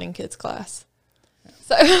everyone in kids' class.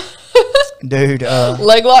 So, dude,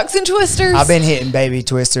 leg locks and twisters. I've been hitting baby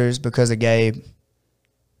twisters because of Gabe.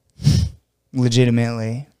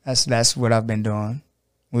 Legitimately, that's what I've been doing.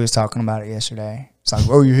 We was talking about it yesterday. It's like,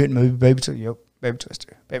 oh, you're hitting me, baby twister. Yep, baby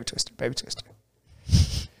twister, baby twister, baby twister.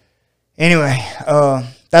 Anyway,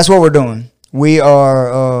 that's what we're doing. We're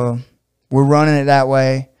running it that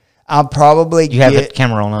way. I'll probably You have the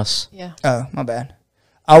camera on us. Yeah. Oh, my bad.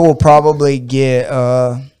 I will probably get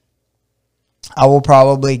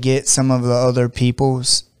some of the other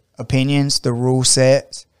people's opinions. The rule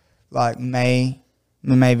sets like may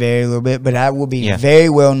vary a little bit, but that will be very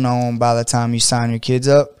well known by the time you sign your kids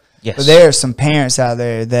up. Yes. But there are some parents out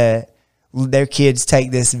there that their kids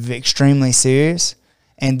take this extremely serious,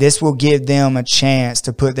 and this will give them a chance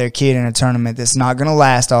to put their kid in a tournament that's not going to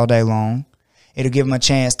last all day long. It'll give them a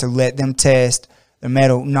chance to let them test their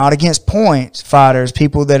mettle, not against points fighters,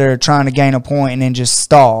 people that are trying to gain a point and then just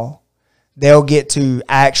stall. They'll get to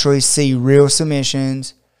actually see real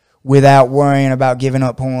submissions without worrying about giving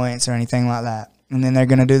up points or anything like that. And then they're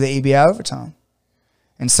going to do the EBI overtime.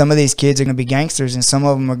 And some of these kids are going to be gangsters, and some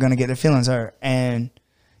of them are going to get their feelings hurt. And,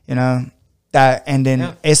 you know, that, and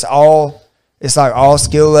then it's like all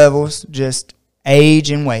skill levels, just age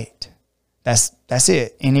and weight. That's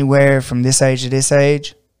it. Anywhere from this age to this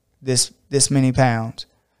age, this many pounds.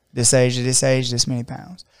 This age to this age, this many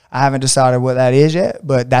pounds. I haven't decided what that is yet,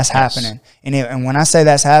 but that's happening. And when I say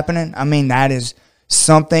that's happening, I mean that is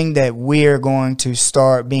something that we're going to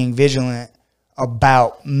start being vigilant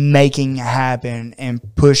about making happen and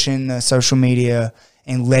pushing the social media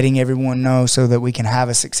and letting everyone know so that we can have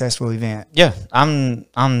a successful event. Yeah, I'm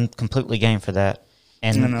completely game for that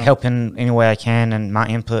and helping any way I can and my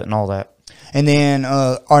input and all that. And then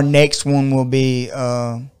our next one will be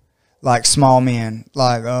like small men,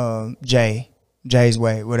 like Jay's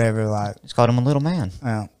weight, whatever. Like it's called him a little man.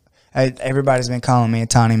 Everybody's been calling me a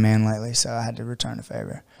tiny man lately, so I had to return the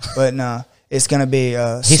favor. But no, it's gonna be he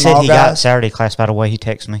small said he guys. got Saturday class, by the way. He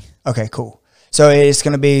texted me. Okay, cool. So it's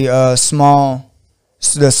gonna be the smaller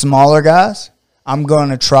guys. I'm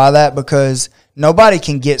gonna try that because nobody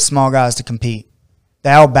can get small guys to compete.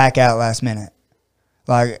 They all back out last minute.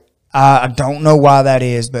 Like I don't know why that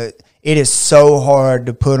is, but it is so hard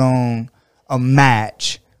to put on a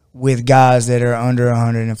match with guys that are under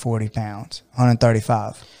 140 pounds,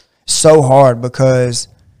 135. So hard because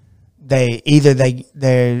their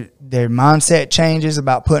mindset changes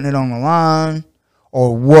about putting it on the line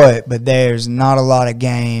or what, but there's not a lot of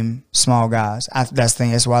game small guys.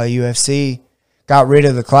 That's why the UFC got rid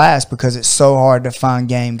of the class, because it's so hard to find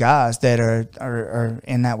game guys that are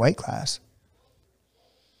in that weight class.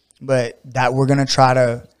 But that we're going to try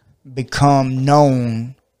to become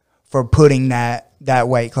known for putting that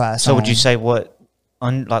weight class on. So would you say what,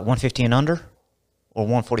 like 150 and under or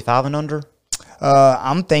 145 and under?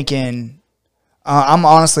 I'm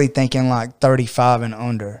honestly thinking like 35 and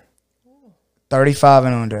under. 35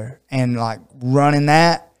 and under. And like running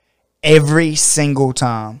that every single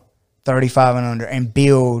time. 35 and under. And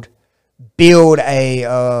build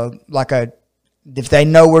if they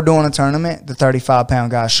know we're doing a tournament, the 35-pound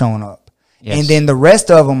guy's showing up. Yes. And then the rest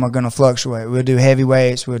of them are going to fluctuate. We'll do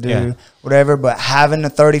heavyweights, we'll do whatever. But having the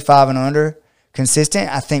 35 and under consistent,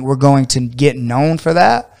 I think we're going to get known for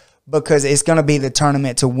that, because it's going to be the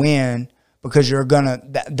tournament to win, because we're going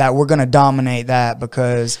to dominate that,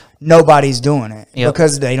 because nobody's doing it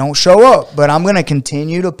because they don't show up. But I'm going to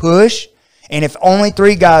continue to push. And if only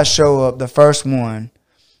 3 guys show up the first one,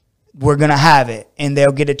 we're going to have it, and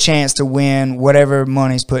they'll get a chance to win whatever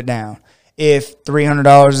money's put down. If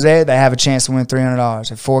 $300 is there, they have a chance to win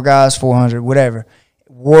 $300. If 4 guys, 400, whatever.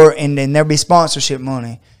 And then there'll be sponsorship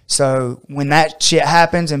money. So when that shit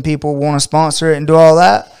happens and people want to sponsor it and do all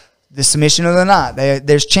that, the submission of the night,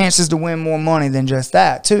 there's chances to win more money than just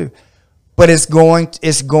that too. But it's going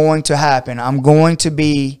to happen. I'm going to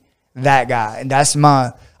be that guy, and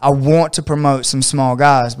I want to promote some small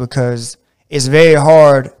guys because it's very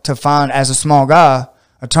hard to find, as a small guy,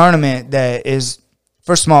 a tournament that is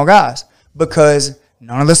for small guys because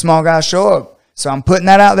none of the small guys show up. So I'm putting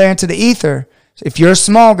that out there into the ether. If you're a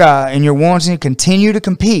small guy and you're wanting to continue to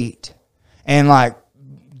compete and like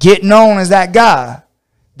get known as that guy,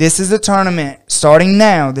 this is the tournament starting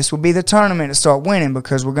now. This will be the tournament to start winning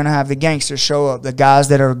because we're going to have the gangsters show up. The guys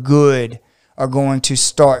that are good are going to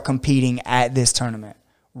start competing at this tournament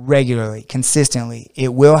regularly, consistently.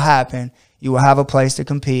 It will happen. You will have a place to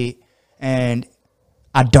compete, and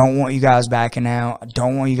I don't want you guys backing out. I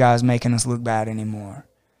don't want you guys making us look bad anymore.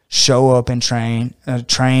 Show up and train,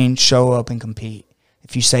 show up and compete.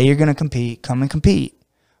 If you say you're going to compete, come and compete.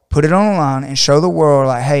 Put it on the line and show the world,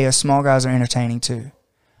 like, hey, us small guys are entertaining too.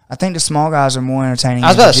 I think the small guys are more entertaining. I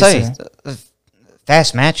was about to say, the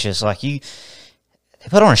fast matches, like they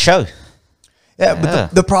put on a show. Yeah,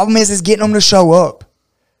 but the problem is getting them to show up.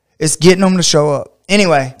 It's getting them to show up.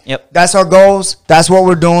 Anyway, That's our goals. That's what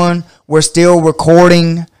we're doing. We're still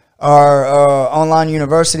recording our online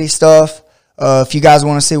university stuff. If you guys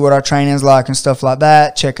want to see what our training is like and stuff like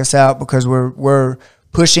that, check us out because we're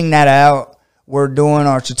pushing that out. We're doing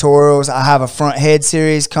our tutorials. I have a front head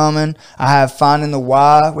series coming. I have Finding the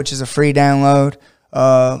Why, which is a free download.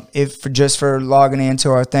 Just for logging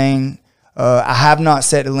into our thing. I have not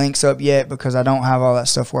set the links up yet because I don't have all that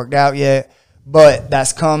stuff worked out yet. But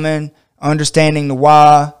that's coming. Understanding the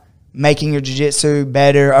why, making your jiu-jitsu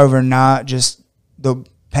better overnight, just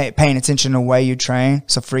paying attention to the way you train.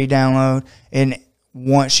 It's a free download. And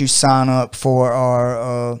once you sign up for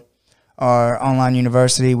our online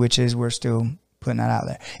university, which is we're still putting that out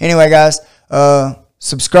there. Anyway, guys,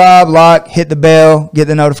 subscribe, like, hit the bell, get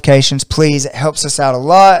the notifications, please. It helps us out a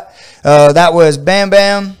lot. That was Bam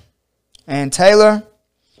Bam and Taylor.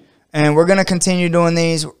 And we're going to continue doing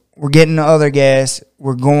these. We're getting the other guests.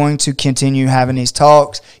 We're going to continue having these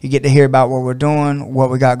talks. You get to hear about what we're doing,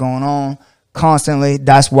 what we got going on constantly.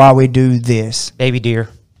 That's why we do this. Baby deer.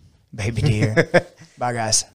 Baby deer. Bye, guys.